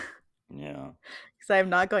expensive. Yeah. Because I'm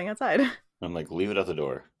not going outside. I'm like, leave it at the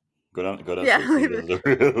door. Go Yeah, downstairs, leave leave it it at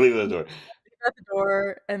the door. Leave it at the door. at the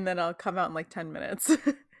door, and then I'll come out in like 10 minutes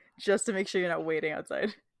just to make sure you're not waiting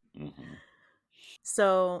outside. Hmm.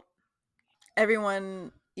 So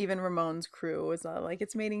everyone, even Ramon's crew, was like,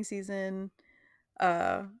 it's mating season.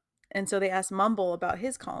 Uh, and so they asked Mumble about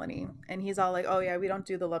his colony, and he's all like, oh yeah, we don't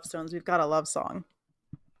do the love stones. We've got a love song.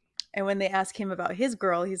 And when they ask him about his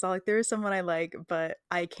girl, he's all like, there is someone I like, but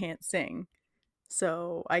I can't sing.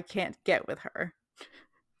 So I can't get with her,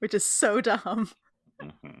 which is so dumb.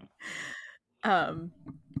 Hmm. Um,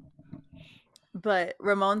 but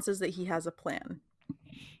Ramon says that he has a plan.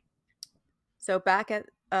 So back at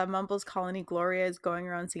Mumble's colony, Gloria is going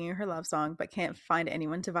around singing her love song, but can't find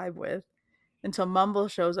anyone to vibe with until Mumble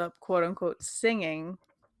shows up, quote unquote, singing,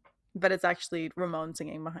 but it's actually Ramon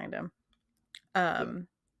singing behind him. Yeah,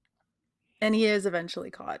 And he is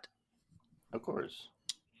eventually caught. of course.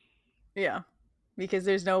 Yeah, because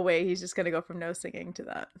there's no way he's just going to go from no singing to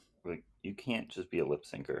that. Like, you can't just be a lip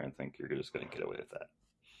syncer and think you're just going to get away with that.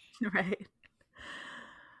 Right.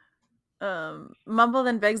 Mumble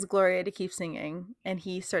then begs Gloria to keep singing, and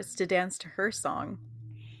he starts to dance to her song,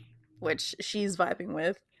 which she's vibing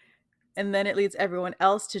with, and then it leads everyone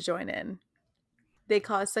else to join in. They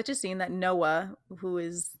cause such a scene that Noah, who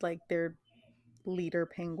is like their leader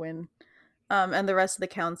penguin, and the rest of the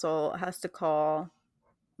council has to call,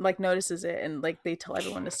 like notices it, and like they tell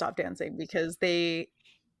everyone to stop dancing because their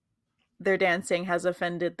dancing has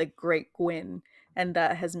offended the great Gwyn, and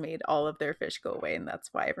that has made all of their fish go away, and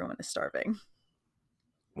that's why everyone is starving.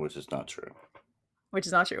 Which is not true. Which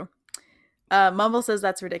is not true. Mumble says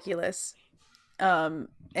that's ridiculous. And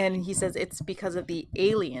he says it's because of the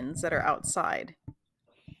aliens that are outside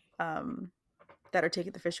that are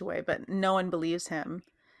taking the fish away, but no one believes him.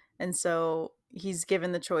 And so he's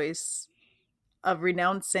given the choice of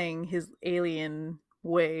renouncing his alien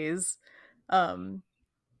ways and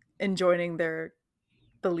joining their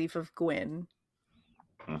belief of Gwyn.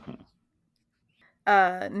 Hmm.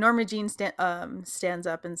 Norma Jean stands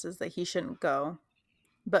up and says that he shouldn't go.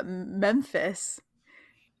 But Memphis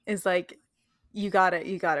is like, you gotta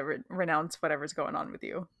renounce whatever's going on with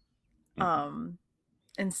you. Hmm.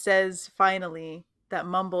 And says finally that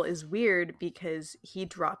Mumble is weird because he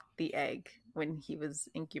dropped the egg when he was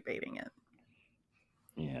incubating it.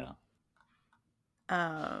 Yeah.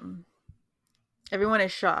 Everyone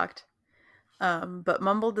is shocked, but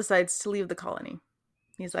Mumble decides to leave the colony.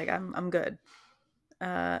 He's like, I'm good,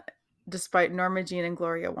 despite Norma Jean and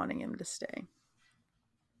Gloria wanting him to stay.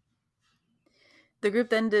 The group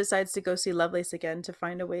then decides to go see Lovelace again to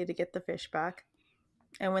find a way to get the fish back.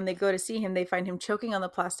 And when they go to see him, they find him choking on the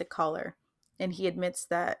plastic collar. And he admits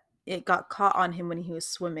that it got caught on him when he was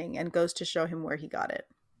swimming and goes to show him where he got it.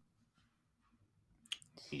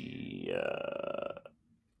 Yeah.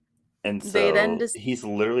 And They then so just, he's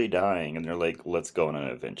literally dying, and they're like, let's go on an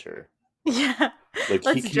adventure. yeah, Like,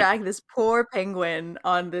 let's drag this poor penguin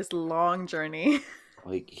on this long journey.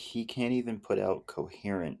 he can't even put out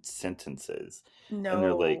coherent sentences. And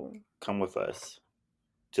they're like, No. come with us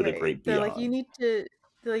to the Right. great They're like, beyond.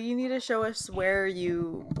 you need to show us where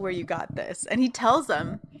you got this. And he tells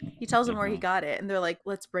them where he Hmm. got it, and they're like,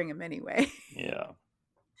 let's bring him anyway. Yeah.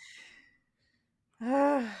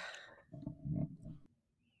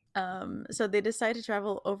 So they decide to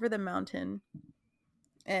travel over the mountain,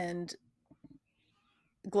 and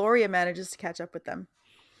Gloria manages to catch up with them.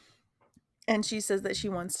 And she says that she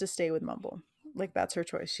wants to stay with Mumble. Like, that's her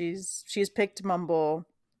choice. She's picked Mumble.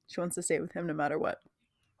 She wants to stay with him no matter what.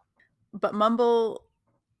 But Mumble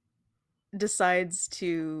decides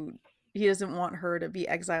to, he doesn't want her to be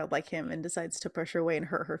exiled like him, and decides to push her away and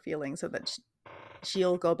hurt her feelings so that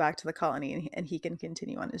she'll go back to the colony and he can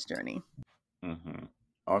continue on his journey. Mm-hmm.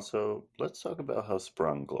 Also, let's talk about how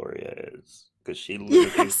sprung Gloria is, because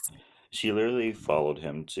she literally followed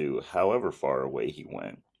him to however far away he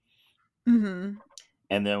went. Mm-hmm.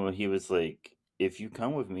 And then when he was like, if you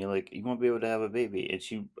come with me, like, you won't be able to have a baby. And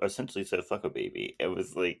she essentially said, fuck a baby. It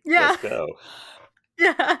was like, Yeah. let's go.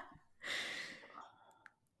 Yeah.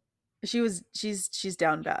 She's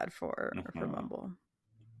down bad for Mumble.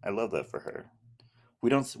 I love that for her. We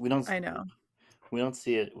don't I know. We don't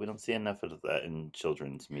see it. We don't see enough of that in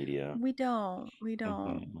children's media. We don't.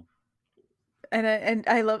 Mm-hmm. And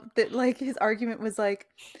I love that, like, his argument was like,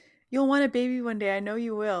 you'll want a baby one day. I know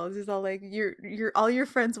you will. He's all like, all your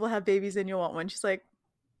friends will have babies and you'll want one. She's like,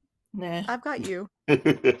 nah, I've got you.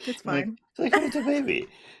 It's fine. Like it's a baby.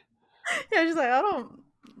 Yeah, she's like, I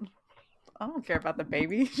don't care about the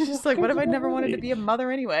baby. She's just like, what if I never wanted to be a mother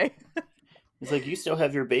anyway? It's like, you still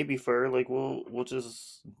have your baby fur. Like, we'll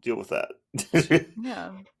just deal with that.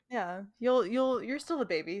 Yeah. You're still a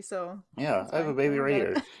baby, so yeah, I have a baby right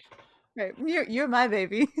here. Right, you're my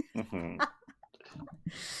baby. Mm-hmm.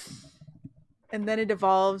 And then it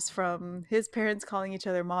evolves from his parents calling each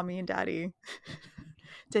other mommy and daddy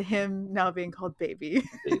to him now being called baby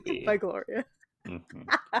by Gloria. Mm-hmm.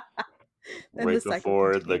 Right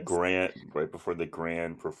before the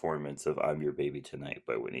grand performance of "I'm Your Baby Tonight"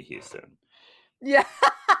 by Whitney Houston. Yeah.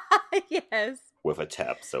 Yes. With a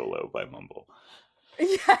tap solo by Mumble.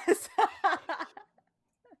 Yes.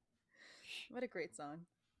 What a great song.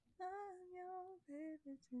 I'm your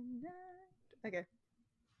baby tonight. Okay.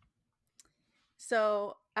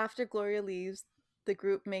 So after Gloria leaves, the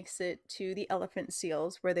group makes it to the elephant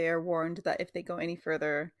seals, where they are warned that if they go any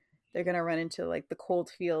further, they're going to run into like the cold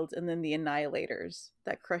fields and then the annihilators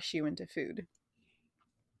that crush you into food.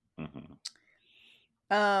 Mm-hmm.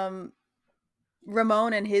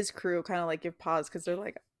 Ramon and his crew kind of like give pause because they're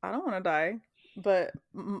like, I don't want to die. But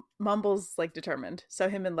Mumble's like determined. So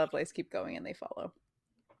him and Lovelace keep going and they follow.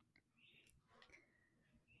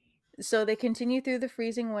 So they continue through the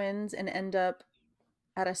freezing winds and end up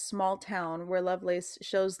at a small town where Lovelace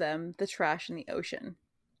shows them the trash in the ocean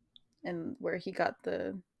and where he got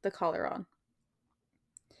the collar on.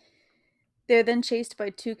 They're then chased by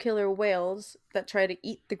 2 killer whales that try to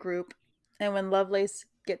eat the group, and when Lovelace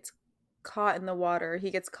gets caught in the water,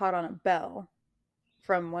 he gets caught on a bell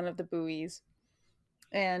from one of the buoys,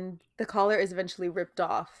 and the collar is eventually ripped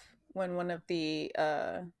off when one of the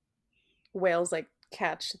whales like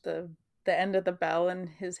catch the end of the bell and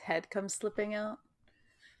his head comes slipping out.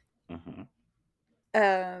 Mm-hmm.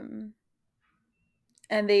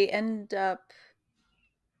 And they end up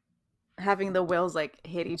having the whales like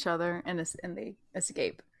hit each other and they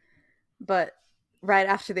escape. But right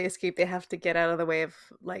after they escape, they have to get out of the way of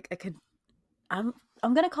like I'm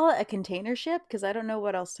gonna call it a container ship because I don't know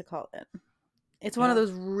what else to call it. It's one of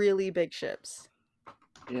those really big ships.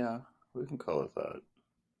 Yeah, we can call it that.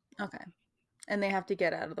 Okay. And they have to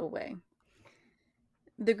get out of the way.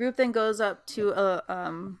 The group then goes up to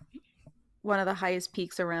one of the highest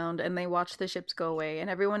peaks around, and they watch the ships go away, and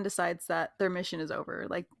everyone decides that their mission is over.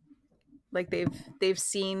 Like they've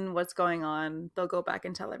seen what's going on. They'll go back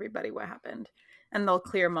and tell everybody what happened, and they'll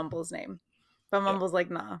clear Mumble's name. But Mumble's like,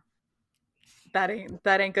 nah, that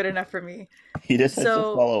ain't good enough for me. He decides to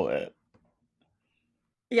follow it.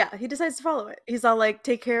 Yeah, he decides to follow it. He's all like,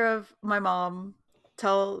 take care of my mom,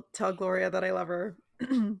 tell Gloria that I love her,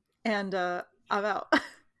 and I'm out.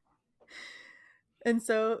 And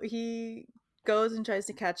so he goes and tries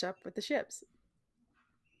to catch up with the ships.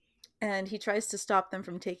 And he tries to stop them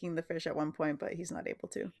from taking the fish at one point, but he's not able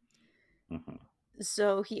to. Mm-hmm.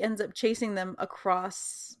 So he ends up chasing them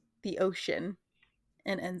across the ocean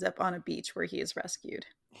and ends up on a beach where he is rescued.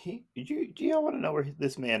 Do y'all want to know where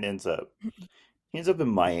this man ends up? He ends up in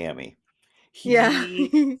Miami. He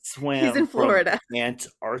swam He's in Florida. From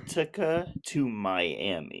Antarctica to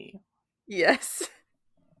Miami. Yes.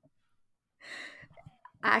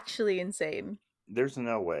 Actually insane. There's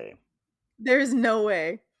no way. There's no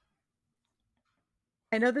way.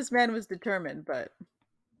 I know this man was determined, but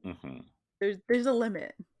there's a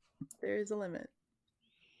limit. There is a limit.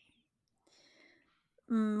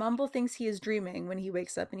 Mumble thinks he is dreaming when he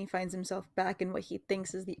wakes up and he finds himself back in what he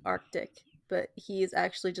thinks is the Arctic, but he is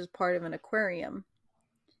actually just part of an aquarium.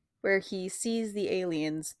 where he sees the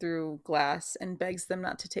aliens through glass and begs them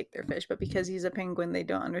not to take their fish, but because he's a penguin, they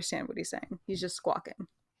don't understand what he's saying. He's just squawking.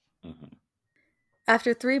 Mm-hmm.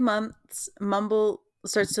 After 3 months, Mumble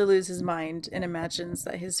starts to lose his mind and imagines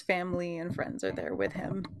that his family and friends are there with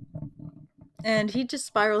him. And he just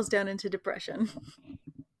spirals down into depression.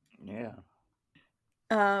 Yeah.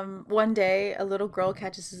 One day, a little girl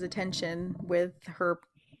catches his attention with her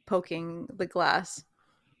poking the glass,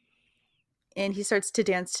 and he starts to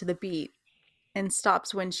dance to the beat and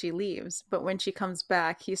stops when she leaves. But when she comes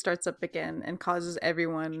back, he starts up again and causes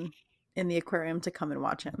everyone in the aquarium to come and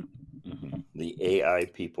watch him. Mm-hmm. The AI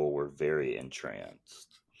people were very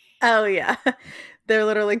entranced. Oh, yeah. They're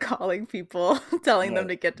literally calling people, telling Yeah. them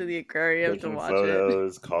to get to the aquarium to Taking watch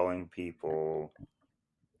photos, calling people,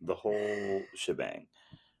 the whole shebang.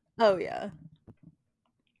 Oh, yeah.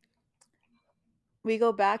 We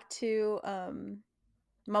go back to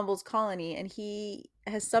Mumble's colony, and he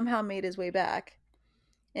has somehow made his way back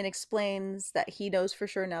and explains that he knows for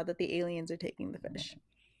sure now that the aliens are taking the fish.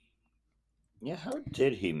 Yeah, how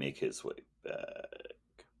did he make his way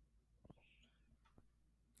back?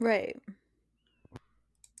 Right.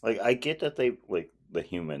 Like, I get that they, like, the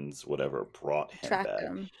humans, whatever, brought him Tracked back.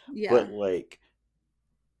 him. Yeah. But, like,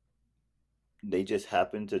 they just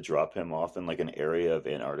happened to drop him off in, like, an area of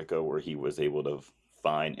Antarctica where he was able to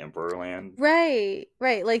find Emperor Land. Right.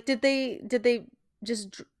 Like, did they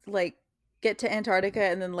just, like, get to Antarctica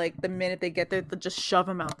and then, like, the minute they get there, they'll just shove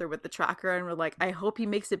him out there with the tracker, and we're like, I hope he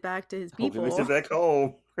makes it back to his Hope he makes people. it back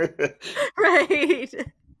home. Right.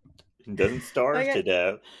 Doesn't starve Like, to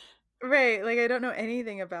death. right. Like, I don't know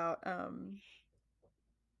anything about,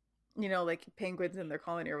 like penguins in their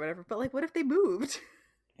colony or whatever, but, like, what if they moved?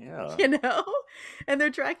 Yeah. And they're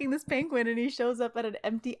tracking this penguin and he shows up at an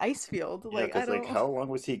empty ice field. Yeah, Like, I because, like, don't. how long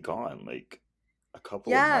was he gone? Like, a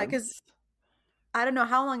couple of Yeah, because months? I don't know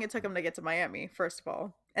how long it took him to get to Miami, first of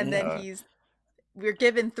all. And then Yeah. we're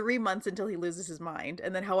given 3 months until he loses his mind.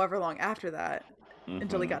 And then however long after that,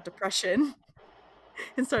 until he Mm-hmm. got depression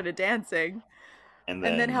and started dancing. And And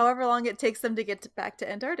then then, however long it takes them to get back to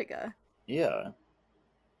Antarctica. yeah.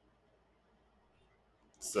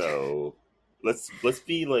 So, let's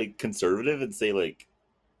be, like, conservative and say, like,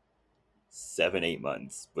 7-8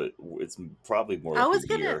 months, but it's probably more I like was a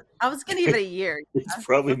gonna year. I was gonna give it a year. It's Yeah.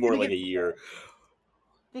 probably I was more gonna like give a year.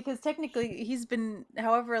 Because technically he's been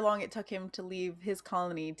however long it took him to leave his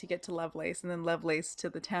colony to get to Lovelace and then Lovelace to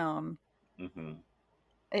the town. Mm-hmm.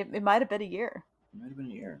 It might have been a year. It might have been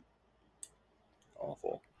a year.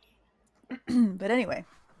 Awful. But anyway,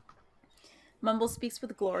 Mumble speaks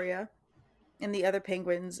with Gloria and the other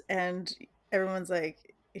penguins, and everyone's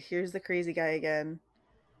like, here's the crazy guy again.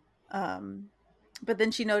 But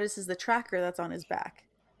then she notices the tracker that's on his back.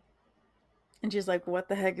 And she's like, what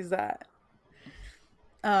the heck is that?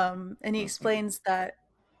 And he explains that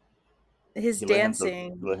his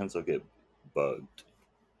dancing. Let himself get bugged.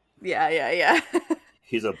 Yeah.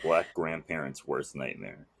 He's a black grandparent's worst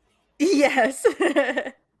nightmare. Yes.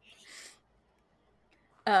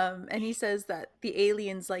 And he says that the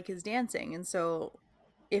aliens like his dancing, and so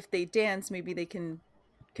if they dance, maybe they can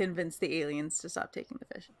convince the aliens to stop taking the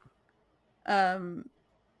fish.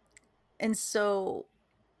 And so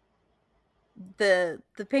the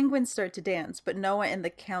penguins start to dance, but Noah and the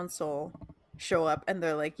council show up, and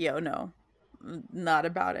they're like, "Yo, no, not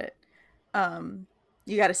about it.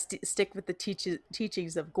 You got to stick with the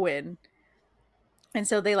teachings of Gwyn." And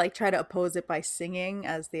so they like try to oppose it by singing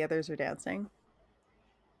as the others are dancing.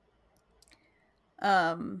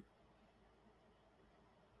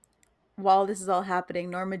 While this is all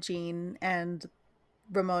happening, Norma Jean and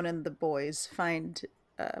Ramona and the boys find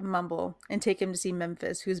Mumble and take him to see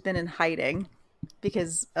Memphis, who's been in hiding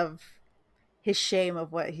because of his shame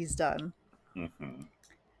of what he's done. Mm-hmm.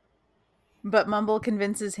 But Mumble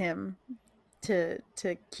convinces him to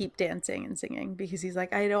keep dancing and singing because he's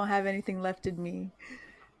like, I don't have anything left in me.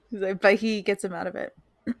 He's like, but he gets him out of it.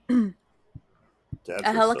 Dads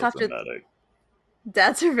A helicopter. So dramatic.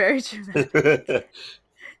 Dads are very dramatic.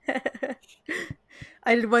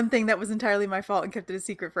 I did one thing that was entirely my fault and kept it a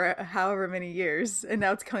secret for however many years, and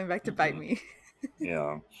now it's coming back to bite me.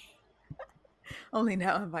 Yeah. Only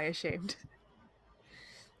now am I ashamed.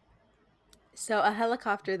 So a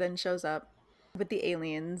helicopter then shows up with the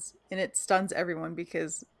aliens, and it stuns everyone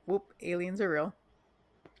because, whoop, aliens are real.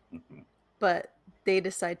 Mm-hmm. But they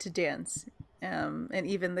decide to dance, and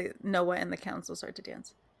even the Noah and the council start to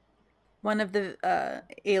dance. One of the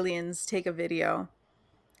aliens take a video,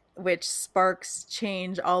 which sparks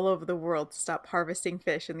change all over the world to stop harvesting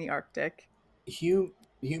fish in the Arctic.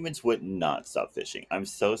 Humans would not stop fishing. I'm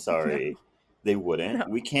so sorry. No. They wouldn't. No.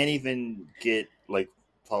 We can't even get, like,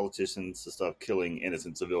 politicians to stop killing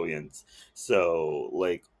innocent civilians. So,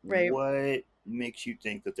 like, Right. what makes you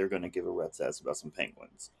think that they're going to give a rat's ass about some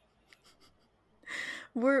penguins?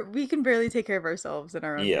 We can barely take care of ourselves in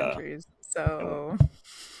our own Yeah, countries. and, So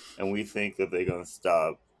and we think that they're going to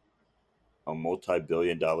stop a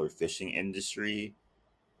multi-billion-dollar fishing industry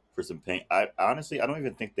for some peng. I honestly, I don't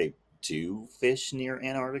even think they do fish near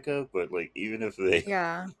Antarctica, but like, yeah, even if they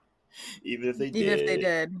even if they did,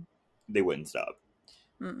 did. they wouldn't stop.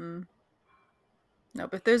 Mm-mm.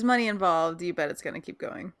 Nope. If there's money involved, you bet it's gonna keep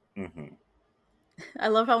going. Hmm. I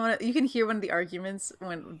love how you can hear one of the arguments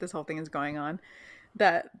when this whole thing is going on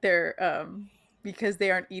that they're because they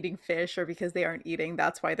aren't eating fish or because they aren't eating,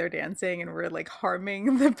 that's why they're dancing and we're like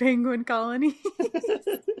harming the penguin colony.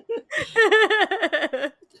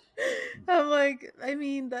 I'm like, I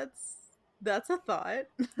mean, that's a thought.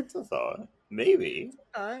 That's a thought. Maybe.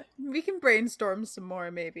 We can brainstorm some more,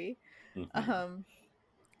 maybe. Hmm. Um,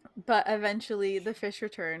 but eventually the fish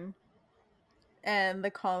return and the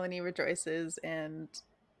colony rejoices, and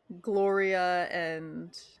Gloria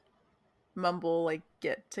and Mumble like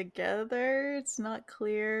get together. It's not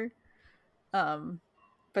clear. Um,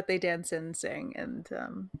 but they dance and sing, and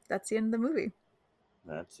that's the end of the movie.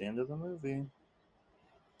 That's the end of the movie.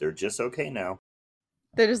 They're just okay now.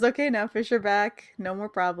 They're just okay now. Fish are back. No more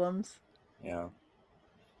problems. Yeah.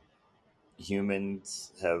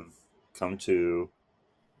 Humans have come to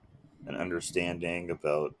an understanding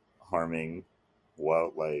about harming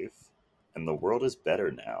wildlife, and the world is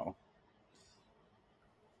better now.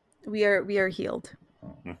 We are healed.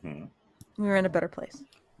 Hmm. We're in a better place.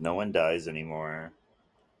 No one dies anymore.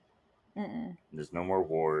 Mm-mm. There's no more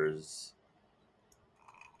wars.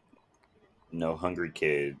 No hungry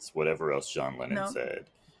kids. Whatever else John Lennon No. said.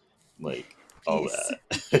 Like, all Peace.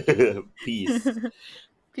 that. Peace.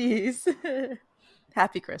 Peace.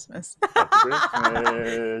 Happy Christmas. Happy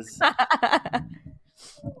Christmas.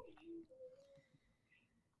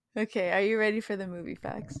 Okay, are you ready for the movie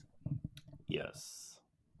facts? Yes.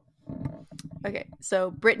 Okay,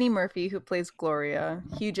 so Brittany Murphy, who plays Gloria,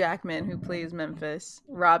 Hugh Jackman, who plays Memphis,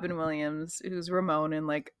 Robin Williams, who's Ramon, and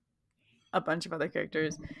like a bunch of other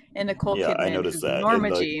characters, and Nicole Yeah, I Kidman, noticed who's that.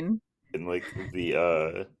 Norma Jean. In like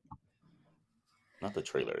the not the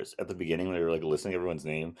trailers. At the beginning they were like listing everyone's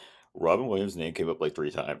name. Robin Williams' name came up like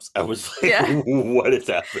 3 times. I was like, Yeah. what is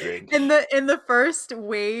happening? In the first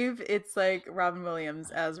wave, it's like Robin Williams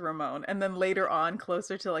as Ramon, and then later on,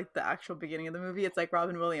 closer to like the actual beginning of the movie, it's like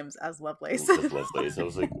Robin Williams as Lovelace. As Lovelace. I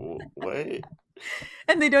was like, what?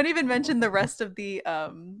 And they don't even mention the rest of the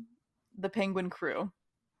Penguin crew,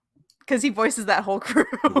 because he voices that whole crew.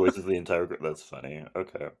 He voices the entire group. That's funny.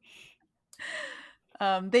 Okay.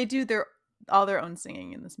 They do all their own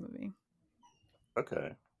singing in this movie.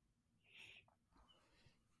 Okay.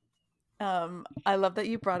 I love that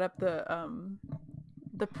you brought up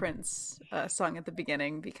the Prince song at the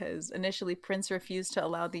beginning, because initially Prince refused to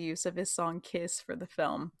allow the use of his song Kiss for the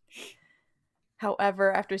film.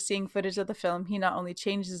 However, after seeing footage of the film, he not only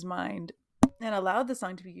changed his mind and allowed the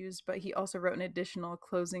song to be used, but he also wrote an additional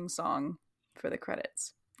closing song for the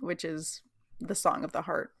credits, which is the Song of the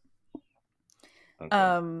Heart.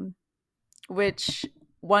 Okay. Which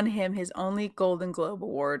won him his only Golden Globe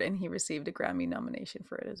Award, and he received a Grammy nomination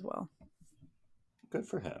for it as well. Good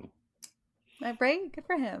for him. Right? Good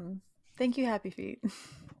for him. Thank you, Happy Feet.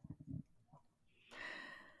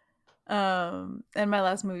 And my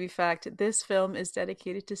last movie fact, this film is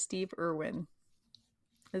dedicated to Steve Irwin,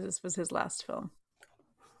 as this was his last film.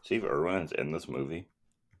 Steve Irwin is in this movie?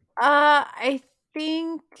 I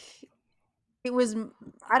think it was,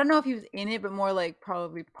 I don't know if he was in it, but more like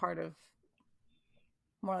probably part of,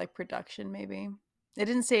 more like production maybe. It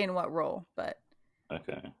didn't say in what role, but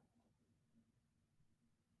Okay.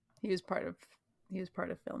 he was part of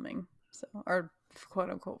filming, so, or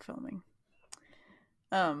quote unquote filming.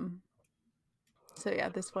 So yeah,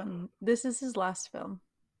 this is his last film.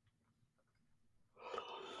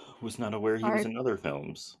 Was not aware he was in other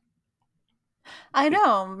films. I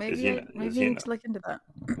know. Maybe I is need to look into that.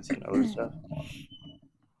 Is he in other stuff?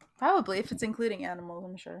 Probably, if it's including animals,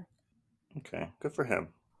 I'm sure. Okay, good for him.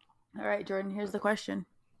 All right, Jordan, here's the question.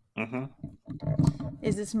 Mm-hmm.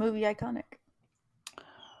 Is this movie iconic?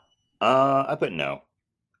 I put no.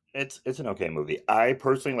 It's an okay movie. I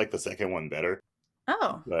personally like the second one better.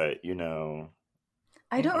 Oh. But, you know.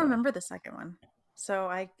 I don't remember the second one. So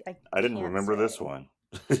I didn't remember this one.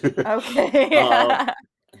 Okay.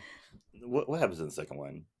 What happens in the second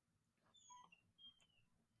one?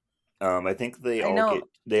 I think they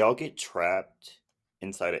all get trapped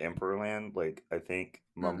inside of Emperorland. Like, I think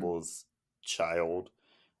Mumble's child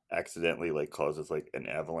accidentally like causes like an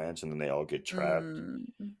avalanche, and then they all get trapped. Mm,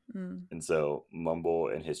 mm, And so Mumble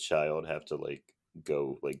and his child have to like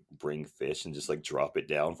go like bring fish and just like drop it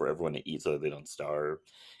down for everyone to eat so that they don't starve.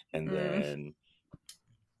 And mm, then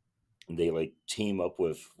they like team up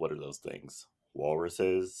with, what are those things?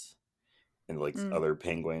 Walruses and like mm, other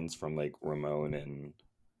penguins from like Ramon and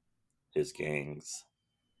his gangs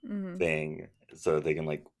mm. thing, so they can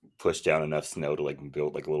like push down enough snow to like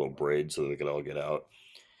build like a little bridge so they could all get out.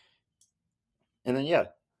 And then yeah,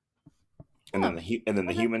 and then Oh, the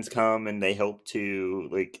okay. humans come and they help to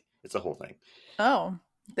like, it's a whole thing. Oh,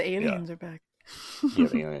 the Yeah, aliens are back. yeah,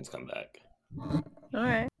 the aliens come back. All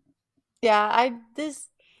right. Yeah,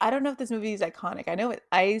 I don't know if this movie is iconic. I know it.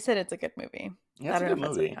 I said it's a good movie. Yeah, I it's a don't know good if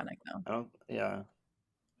it's movie. iconic though. I don't. Yeah.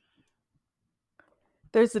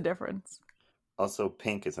 There's a difference. Also,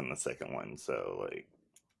 Pink is in the second one, so like,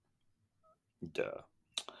 duh.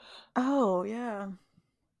 Oh yeah,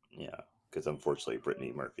 Yeah, because unfortunately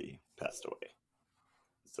Brittany Murphy passed away,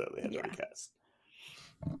 so they had to yeah, recast.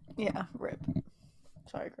 yeah. Rip.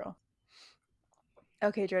 Sorry, girl.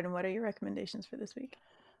 Okay, Jordan. What are your recommendations for this week?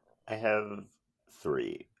 I have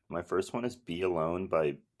three. My first one is "Be Alone"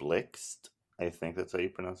 by Blixt. I think that's how you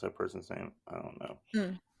pronounce that person's name. I don't know.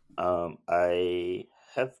 Mm. I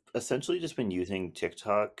have essentially just been using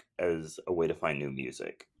TikTok as a way to find new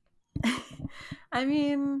music. I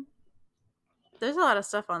mean, there's a lot of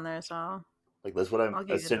stuff on there, so Like that's what I've I'll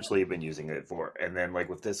give you that. essentially been using it for. And then like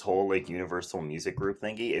with this whole like Universal Music Group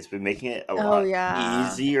thingy, it's been making it a Oh lot yeah.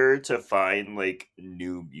 easier to find like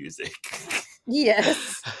new music.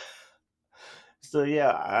 Yes. So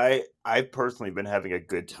yeah, I've personally been having a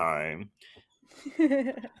good time.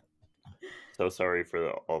 So sorry for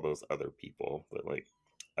all those other people, but like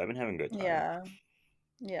I've been having a good time. Yeah.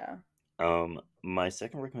 Yeah. My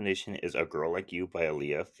second recommendation is "A Girl Like You" by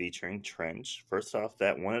Aaliyah featuring Trench. First off,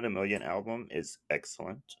 that One in a Million album is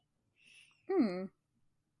excellent. Hmm.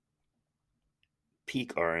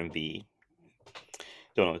 Peak R&B.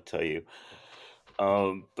 Don't know what to tell you.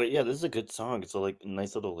 But yeah, this is a good song. It's a like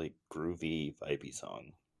nice little like groovy, vibey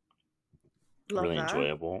song. Love Really that.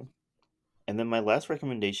 enjoyable. And then my last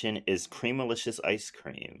recommendation is Creamalicious Ice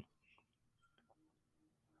Cream.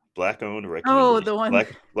 Black owned Oh, recommendation. the one,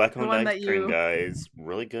 Black the owned one ice that cream, you. guys.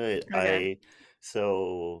 Really good. Okay.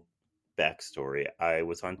 So backstory. I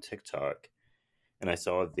was on TikTok and I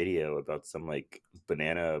saw a video about some like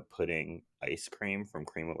banana pudding ice cream from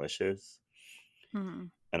Creamalicious.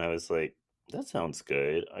 Hmm. And I was like, that sounds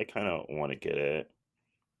good. I kind of want to get it.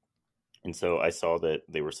 And so I saw that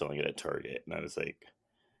they were selling it at Target, and I was like,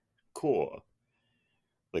 cool.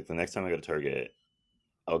 Like the next time I go to Target,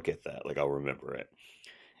 I'll get that. Like I'll remember it.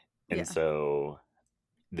 And Yeah. so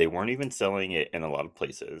they weren't even selling it in a lot of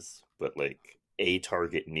places, but like a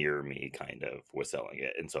Target near me kind of was selling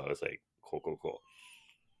it. And so I was like, cool, cool, cool.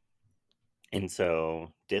 And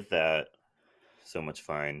so did that. So much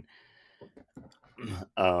fun.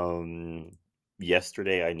 um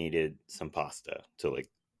Yesterday I needed some pasta to like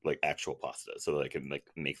actual pasta so that I can like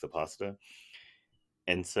make the pasta.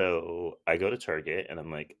 And so I go to Target and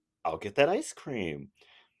I'm like, I'll get that ice cream.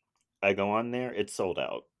 I go on there, it's sold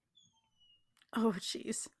out. Oh,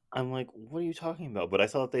 jeez. I'm like, what are you talking about? But I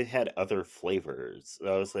saw that they had other flavors.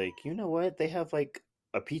 I was like, you know what? They have like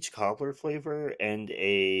a peach cobbler flavor and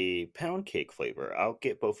a pound cake flavor. I'll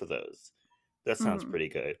get both of those. That sounds Hmm. pretty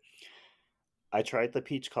good. I tried the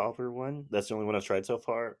peach cobbler one. That's the only one I've tried so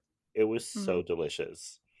far. It was so Hmm.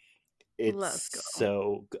 delicious. It's Let's go.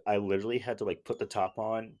 I literally had to like put the top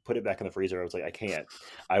on, put it back in the freezer. I was like, I can't.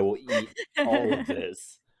 I will eat all of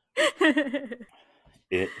this.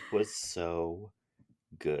 It was so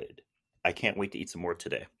good. I can't wait to eat some more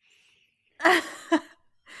today.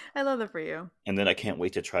 I love that for you. And then I can't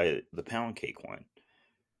wait to try the pound cake one.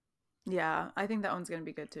 Yeah, I think that one's gonna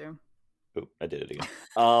be good too. Oop, I did it again.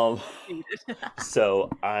 Um, You did. so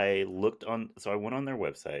I went on their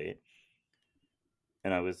website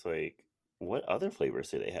and I was like, what other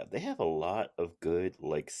flavors do they have? They have a lot of good,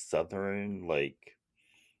 like, southern, like,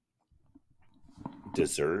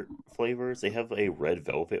 dessert flavors. They have a red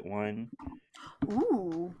velvet one.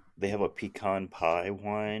 Ooh. They have a pecan pie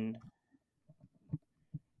one.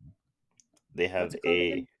 They What's have it called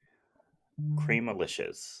a again?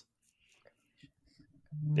 Creamalicious.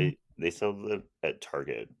 They sell them at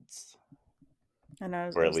Targets, I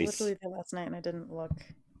know or I at was least literally there last night and I didn't look.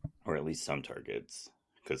 some Targets,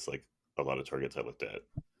 because like a lot of Targets I looked at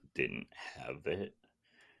didn't have it,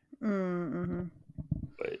 Mm-hmm.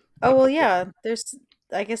 but Oh a well, couple. yeah.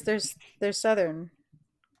 I guess there's Southern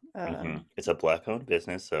It's a black-owned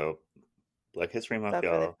business, so Black History Month, stuff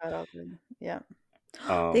where they've y'all. got all the yeah.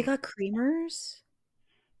 They Um, got creamers.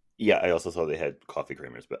 Yeah, I also saw they had coffee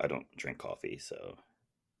creamers, but I don't drink coffee, so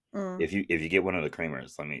Mm. if you get one of the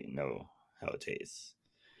creamers, let me know how it tastes.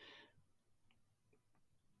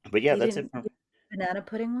 But yeah, You that's it didn't from get banana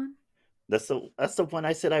pudding one? that's the one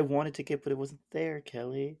I said I wanted to get, but it wasn't there,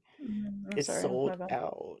 Kelly. I'm It's sorry, my sold bad.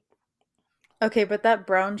 out. Okay, but that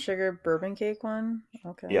brown sugar bourbon cake one,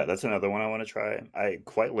 okay. Yeah, that's another one I want to try.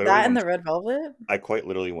 That and the red velvet? I quite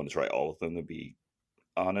literally want to try all of them, to be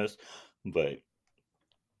honest, but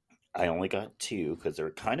I only got two because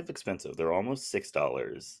they're kind of expensive. They're almost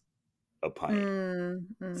 $6 a pint.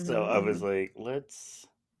 So I was Mm-hmm. like, let's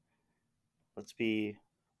be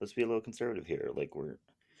let's be a little conservative here. Like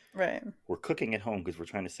Right. we're cooking at home because we're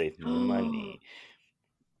trying to save money.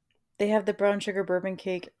 They have the brown sugar bourbon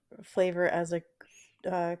cake flavor as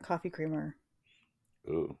a coffee creamer.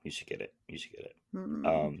 Ooh, you should get it. You should get it. Mm.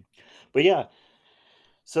 Um, but yeah,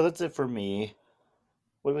 so that's it for me.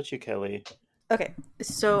 What about you, Kelly? Okay,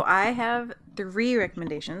 so I have 3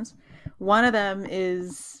 recommendations. One of them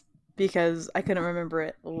is because I couldn't remember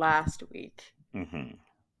it last week. Hmm.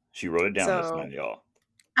 She wrote it down this So time, y'all.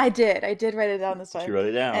 I did write it down this She time. wrote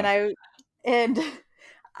it And down. and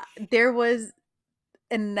there was,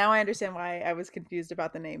 and now I understand why I was confused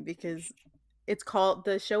about the name, because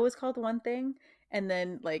the show is called one thing, and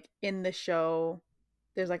then like in the show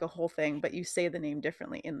there's like a whole thing, but you say the name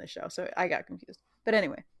differently in the show. So I got confused. But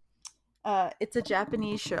anyway, it's a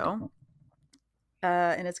Japanese show,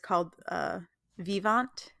 and it's called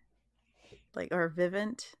Vivant, like, or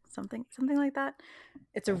Vivint, something like that.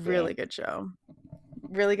 It's a Okay. really good show.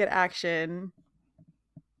 Really good action.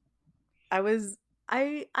 I was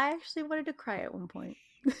I actually wanted to cry at one point.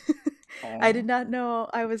 I Oh, did not know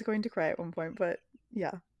I was going to cry at one point, but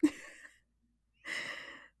yeah.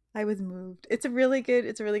 I was moved. It's a really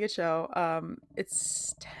good show.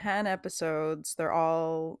 It's 10 episodes. They're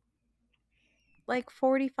all like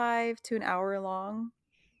 45 to an hour long.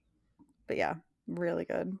 But yeah, really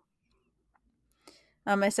good.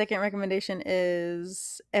 My second recommendation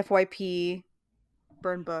is FYP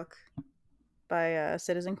Burn Book by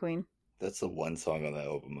Citizen Queen. that's the one song on that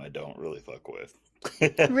album I don't really fuck with.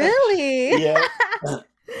 Really? Yeah.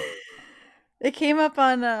 It came up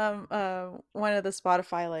on one of the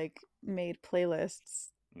Spotify like made playlists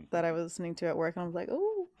that I Mhm. was listening to at work, and I was like,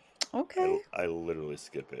 "Oh, okay." I literally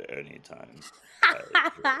skip it anytime I hear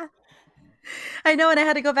it. I know, and I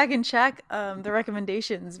had to go back and check the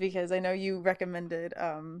recommendations, because I know you recommended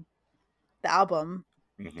the album,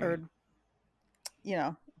 Hmm. or you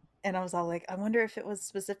know, and I was all like, I wonder if it was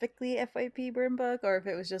specifically FYP Burn Book or if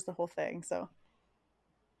it was just the whole thing. So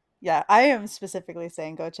yeah, I am specifically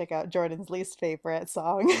saying go check out Jordan's least favorite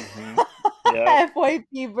song, Hmm. Yep.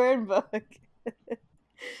 FYP Burn Book.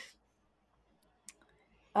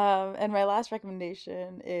 And my last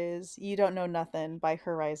recommendation is "You Don't Know Nothing" by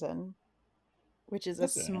Horizon, which is a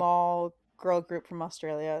Okay. small girl group from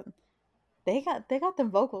Australia. They got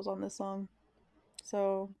them vocals on this song,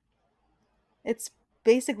 so it's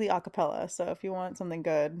basically a cappella. So if you want something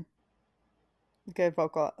good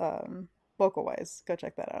vocal wise, go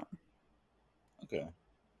check that out. Okay.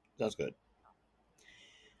 Sounds good.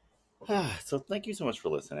 So thank you so much for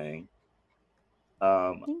listening.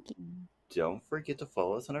 Um, Thank you. don't forget to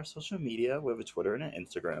follow us on our social media. We have a Twitter and an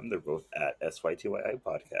Instagram. They're both at SYTYI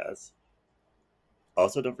Podcast.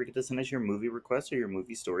 Also, don't forget to send us your movie requests or your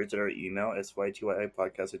movie stories at our email,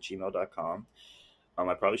 sytyipodcast@gmail.com.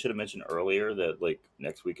 I probably should have mentioned earlier that like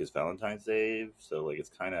next week is Valentine's Day, so like it's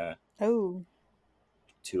kind of Oh,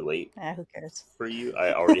 too late who cares? for you.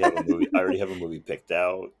 I already have a movie. I already have a movie picked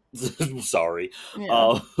out. Sorry,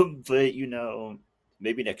 Yeah, but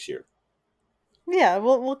maybe next year yeah.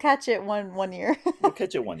 We'll catch it one year. we'll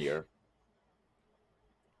catch it one year.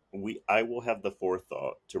 I will have the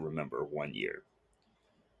forethought to remember one year,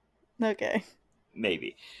 Okay,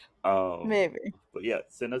 maybe. Um, maybe. but yeah,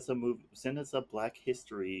 send us a movie. Send us a Black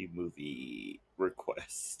History movie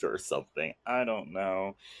request or something. I don't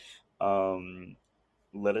know. Um,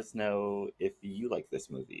 let us know if you like this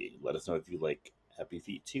movie. Let us know if you like Happy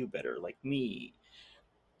Feet 2 better, like me.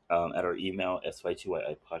 At our email,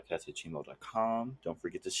 sytyipodcast@gmail.com. Don't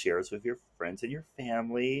forget to share us with your friends and your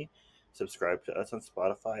family. Subscribe to us on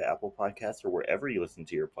Spotify, Apple Podcasts, or wherever you listen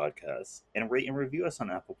to your podcasts. And rate and review us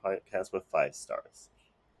on Apple Podcasts with 5 stars.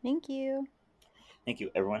 Thank you. Thank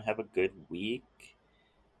you. Everyone have a good week.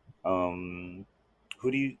 Um,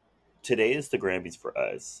 who do you... Today is the Grammys for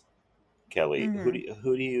us. Kelly, Hmm. who do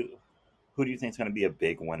you think is going to be a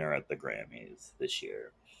big winner at the Grammys this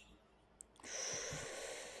year?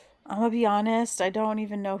 I'm gonna be honest. I don't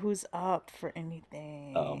even know who's up for Um,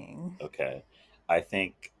 anything. okay. I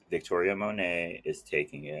think Victoria Monet is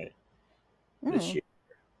taking it this Mm, year.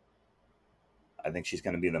 I think she's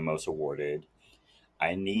going to be the most awarded.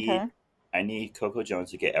 I Okay. need Coco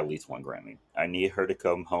Jones to get at least one Grammy. I need her to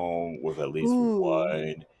come home with at least Ooh.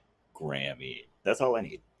 one Grammy. That's all I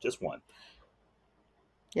need, just one.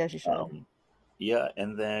 Yeah, she should. Yeah,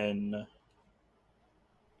 and then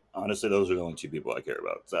honestly, those are the only two people I care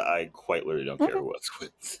about. So I quite literally don't care Okay. who else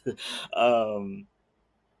wins. um,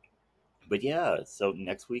 but yeah, so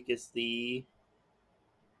next week is the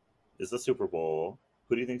Super Bowl.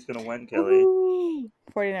 Who do you think's gonna win, Kelly? Woohoo!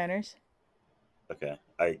 49ers. Okay,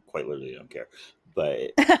 I quite literally don't care.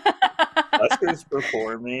 But Usher's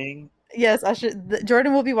performing. Yes,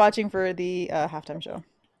 Jordan will be watching for the halftime show.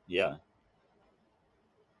 Yeah,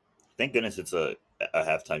 thank goodness it's a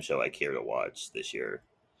halftime show I care to watch this year.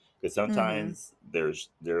 Because Mm-hmm. sometimes there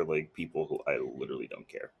are like people who I literally don't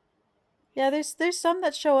care. Yeah, there's some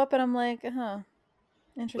that show up and I'm like, huh,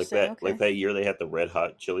 interesting. Like Okay. that year they had the Red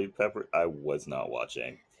Hot Chili Pepper. I was not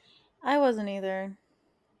watching. I wasn't either.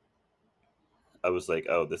 I was like,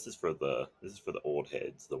 oh, this is for the old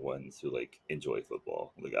heads, the ones who like enjoy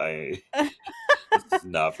football. Like this is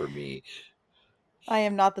not for me. I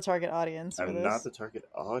am not the target audience for I'm not this. the target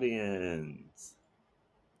audience,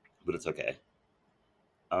 but it's okay.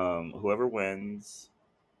 Whoever wins,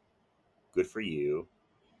 good for you.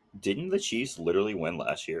 Didn't the Chiefs literally win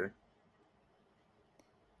last year?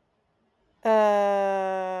 I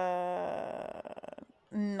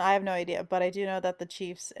have no idea, but I do know that the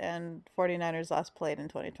Chiefs and 49ers last played in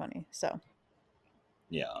 2020. So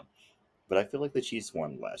Yeah, but I feel like the Chiefs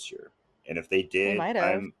won last year, and if they they did, might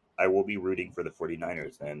have. I will be rooting for the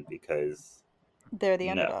 49ers then because They're the no,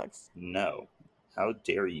 underdogs. no, how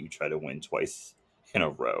dare you try to win twice in a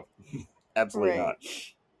row? Absolutely Right. not.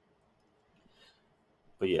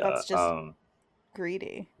 But yeah, That's just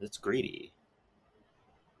greedy. it's greedy.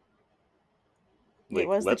 It Like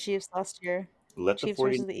was the Chiefs last year. let the Chiefs 40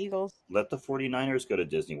 versus the Eagles. let the 49ers go to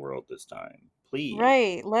Disney World this time. Please.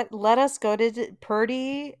 Right. Let us go to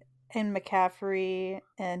Purdy and McCaffrey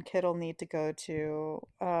and Kittle need to go to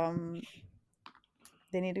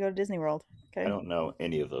they need to go to Disney World. I Okay. don't know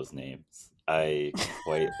any of those names. I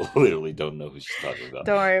quite literally don't know who she's talking about.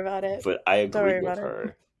 Don't worry about it. But I Don't agree worry with about it.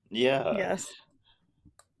 her. Yeah. Yes.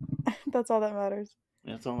 That's all that matters.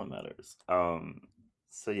 That's all that matters.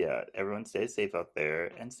 So yeah, everyone stay safe out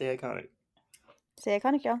there and stay iconic. Stay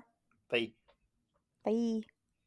iconic, y'all. Bye. Bye.